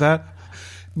 Have you heard of that?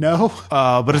 No.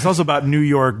 But it's also about New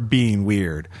York being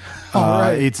weird.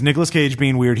 Right. It's Nicolas Cage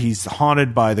being weird. He's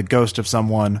haunted by the ghost of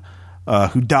someone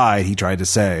who died he tried to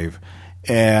save.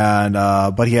 And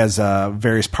but he has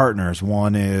various partners.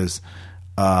 One is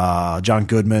John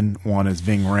Goodman, one is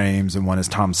Ving Rhames, and one is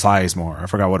Tom Sizemore. I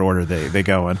forgot what order they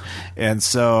go in. And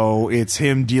so it's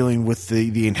him dealing with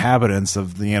the inhabitants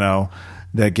of the,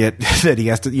 that he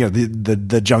has to,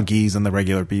 the junkies and the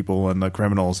regular people and the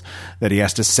criminals that he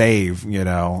has to save, Did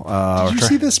you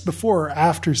see this before or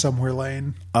after Somewhere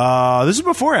Lane? This is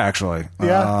before, actually.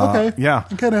 Yeah. Okay. Yeah.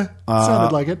 It kind of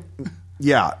sounded like it.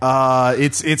 Yeah.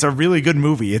 It's a really good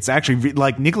movie. It's actually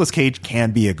Nicolas Cage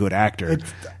can be a good actor.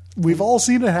 We've all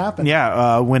seen it happen.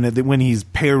 Yeah. When he's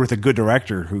paired with a good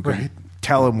director who can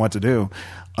tell him what to do.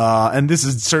 And this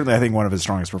is certainly, I think, one of his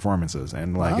strongest performances.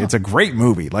 And it's a great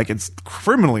movie. Like, it's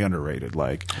criminally underrated.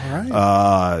 Like, all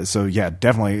right. So yeah,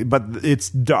 definitely. But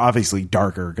it's obviously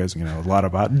darker because a lot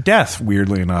about death.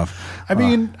 Weirdly enough, I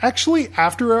mean, actually,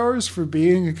 After Hours, for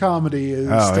being a comedy,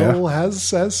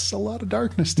 has a lot of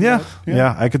darkness to it.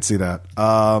 Yeah, I could see that.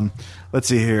 Let's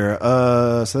see here.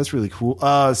 So that's really cool.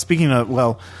 Speaking of,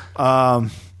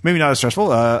 maybe not as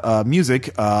stressful.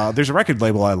 Music. There's a record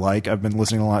label I like. I've been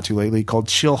listening a lot to lately called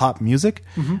Chill Hop Music.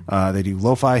 Mm-hmm. They do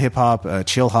lo-fi hip hop,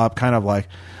 chill hop, kind of like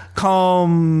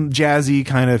calm, jazzy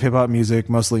kind of hip hop music,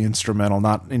 mostly instrumental,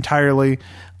 not entirely.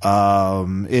 I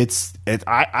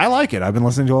like it. I've been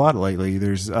listening to a lot lately.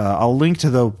 There's I'll link to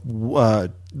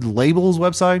the label's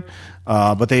website,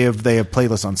 but they have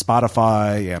playlists on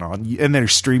Spotify and they're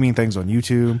streaming things on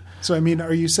YouTube. So I mean,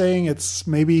 are you saying it's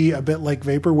maybe a bit like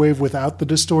Vaporwave without the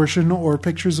distortion or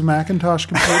pictures of Macintosh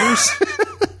computers?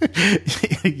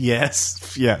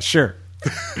 Yes. Yeah, sure.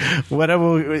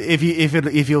 Whatever. If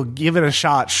you'll give it a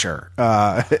shot, sure.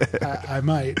 I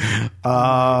might.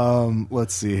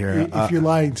 Let's see here. If you're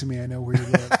lying to me, I know where you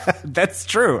live. That's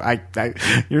true.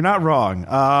 You're not wrong.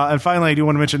 And finally, I do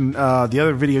want to mention the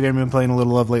other video game I've been playing a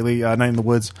little of lately, Night in the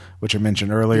Woods, which I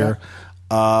mentioned earlier.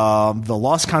 Yeah. The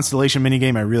Lost Constellation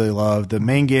minigame I really love. The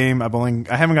main game I haven't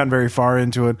gotten very far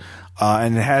into it,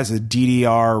 and it has a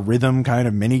DDR rhythm kind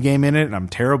of minigame in it, and I'm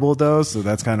terrible at those, so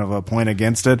that's kind of a point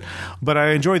against it. But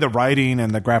I enjoy the writing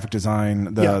and the graphic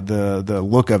design, the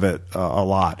look of it a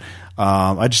lot.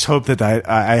 I just hope that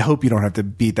I hope you don't have to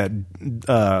beat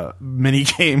that mini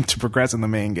game to progress in the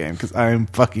main game, because I'm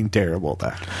fucking terrible at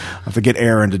that. I have to get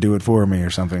Aaron to do it for me or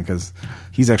something, because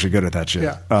he's actually good at that shit.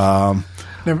 Yeah.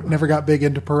 Never got big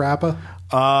into Parappa?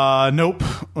 Nope.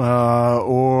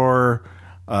 Or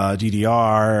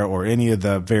DDR or any of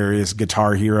the various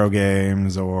Guitar Hero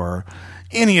games or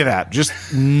any of that. Just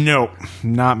nope,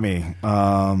 not me.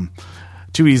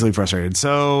 Too easily frustrated.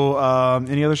 So,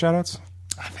 any other shout outs?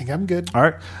 I think I'm good. All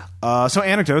right. So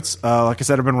anecdotes, like I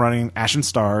said, I've been running Ashen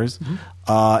Stars.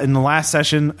 Mm-hmm. In the last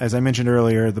session, as I mentioned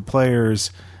earlier, the players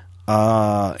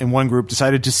in one group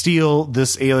decided to steal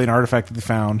this alien artifact that they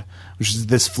found, which is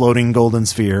this floating golden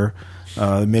sphere.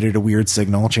 Emitted a weird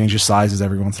signal, changes sizes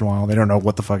every once in a while. They don't know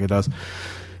what the fuck it does.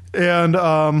 And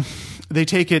they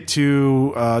take it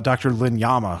to Dr. Lin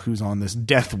Yama, who's on this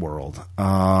death world.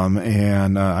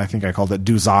 And I think I called it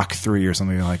Duzak 3 or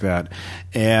something like that.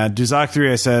 And Duzak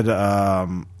 3, I said,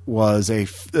 was a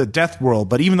death world,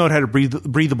 but even though it had a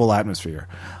breathable atmosphere.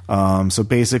 So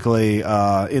basically,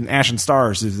 in Ashen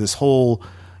Stars, there's this whole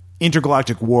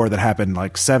intergalactic war that happened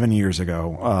like 7 years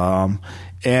ago.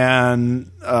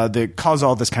 And they caused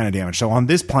all this kind of damage. So on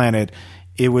this planet,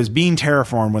 it was being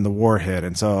terraformed when the war hit,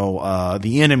 and so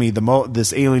the enemy,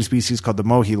 this alien species called the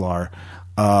Mohilar,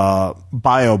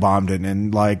 biobombed it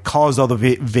and like caused all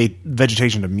the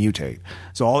vegetation to mutate.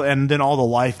 Then all the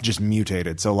life just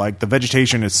mutated. So like the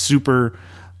vegetation is super.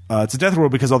 It's a death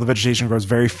world because all the vegetation grows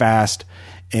very fast,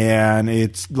 and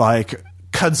it's like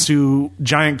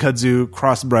giant kudzu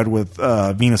crossbred with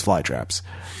Venus flytraps.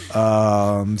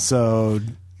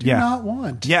 Not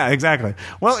want. Yeah, exactly.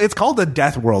 Well, it's called the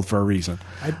Death World for a reason.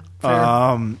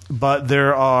 But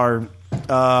there are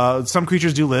some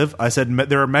creatures do live. I said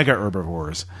there are mega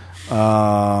herbivores. There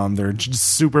are just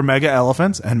super mega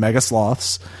elephants and mega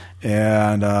sloths,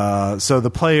 and so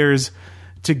the players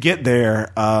to get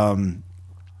there.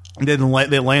 They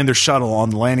land their shuttle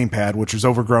on the landing pad, which was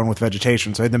overgrown with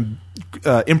vegetation. So they then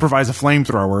improvise a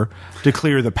flamethrower to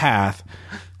clear the path.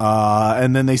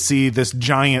 And then they see this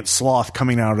giant sloth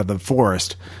coming out of the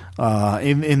forest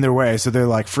in their way. So they're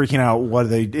like freaking out.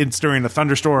 It's during a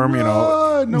thunderstorm,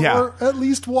 or at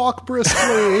least walk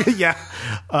briskly. Yeah.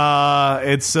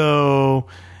 And so...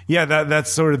 Yeah, that's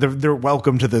sort of their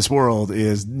welcome to this world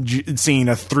is seeing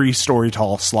a 3-story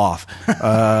tall sloth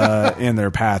in their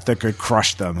path that could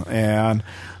crush them. And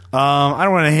I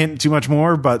don't want to hint too much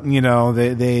more, but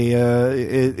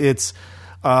it's.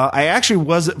 I actually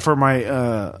was for my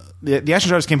the Ashen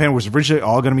Stars campaign was originally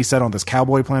all going to be set on this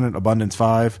cowboy planet, Abundance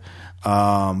 5.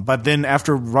 But then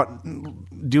after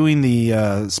doing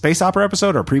the space opera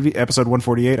episode or episode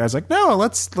 148, I was like, no,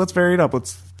 let's vary it up.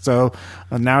 So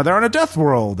now they're on a death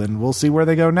world, and we'll see where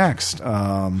they go next.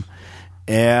 And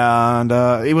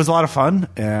it was a lot of fun,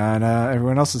 and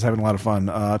everyone else is having a lot of fun.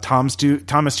 Tom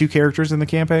has 2 characters in the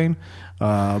campaign,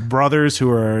 brothers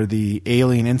who are the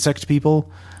alien insect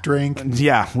people. Drink.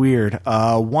 Yeah, weird.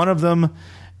 One of them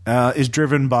is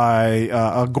driven by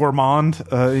a gourmand.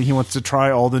 He wants to try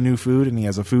all the new food, and he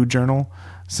has a food journal.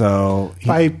 So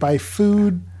by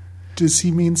food, Does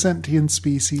he mean sentient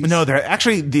species? No,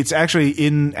 it's actually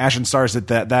in Ashen Stars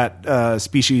that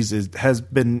species has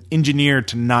been engineered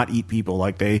to not eat people.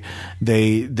 Like they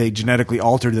genetically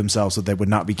altered themselves so they would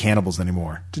not be cannibals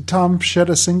anymore. Did Tom shed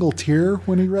a single tear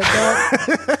when he read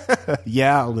that?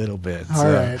 Yeah, a little bit.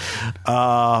 All right.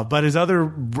 But his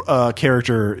other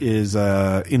character is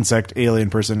a insect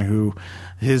alien person who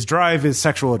his drive is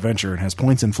sexual adventure and has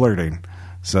points in flirting.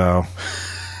 So,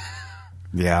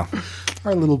 yeah.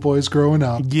 Our little boy's growing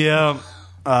up. Yeah.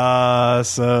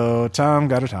 So Tom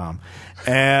got a Tom.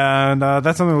 And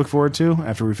that's something to look forward to.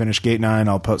 After we finish Gate 9,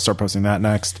 I'll start posting that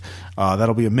next.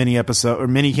 That'll be a mini episode or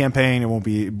mini campaign. It won't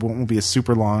be a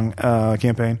super long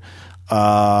campaign.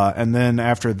 And then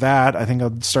after that, I think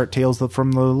I'll start Tales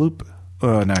from the Loop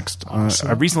next. Awesome.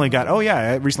 I recently got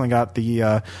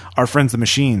the Our Friends the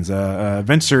Machines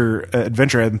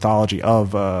adventure anthology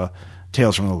of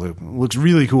Tales from the Loop. It looks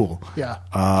really cool. Yeah,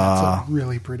 it's a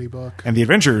really pretty book. And the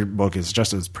adventure book is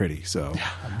just as pretty. So yeah,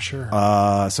 I'm sure.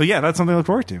 So yeah, that's something to look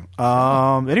forward to.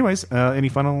 Anyways, any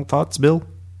final thoughts, Bill?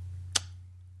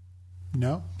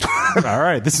 No. All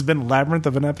right, this has been a labyrinth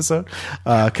of an episode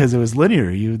because it was linear.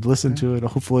 You'd listen to it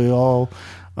hopefully all.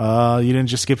 You didn't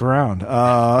just skip around.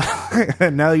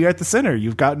 Now you're at the center.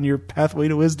 You've gotten your pathway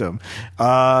to wisdom.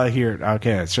 Here,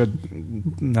 okay.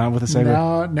 Not with a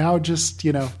segue. Now just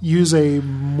use a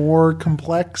more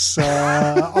complex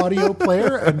audio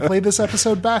player and play this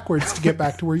episode backwards to get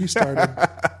back to where you started.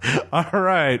 All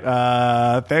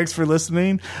right. Thanks for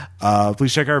listening.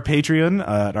 Please check our Patreon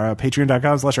at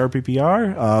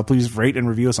patreon.com/rppr. Please rate and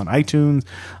review us on iTunes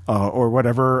or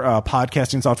whatever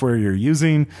podcasting software you're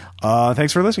using.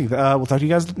 Thanks for listening. We'll talk to you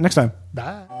guys next time.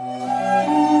 Bye.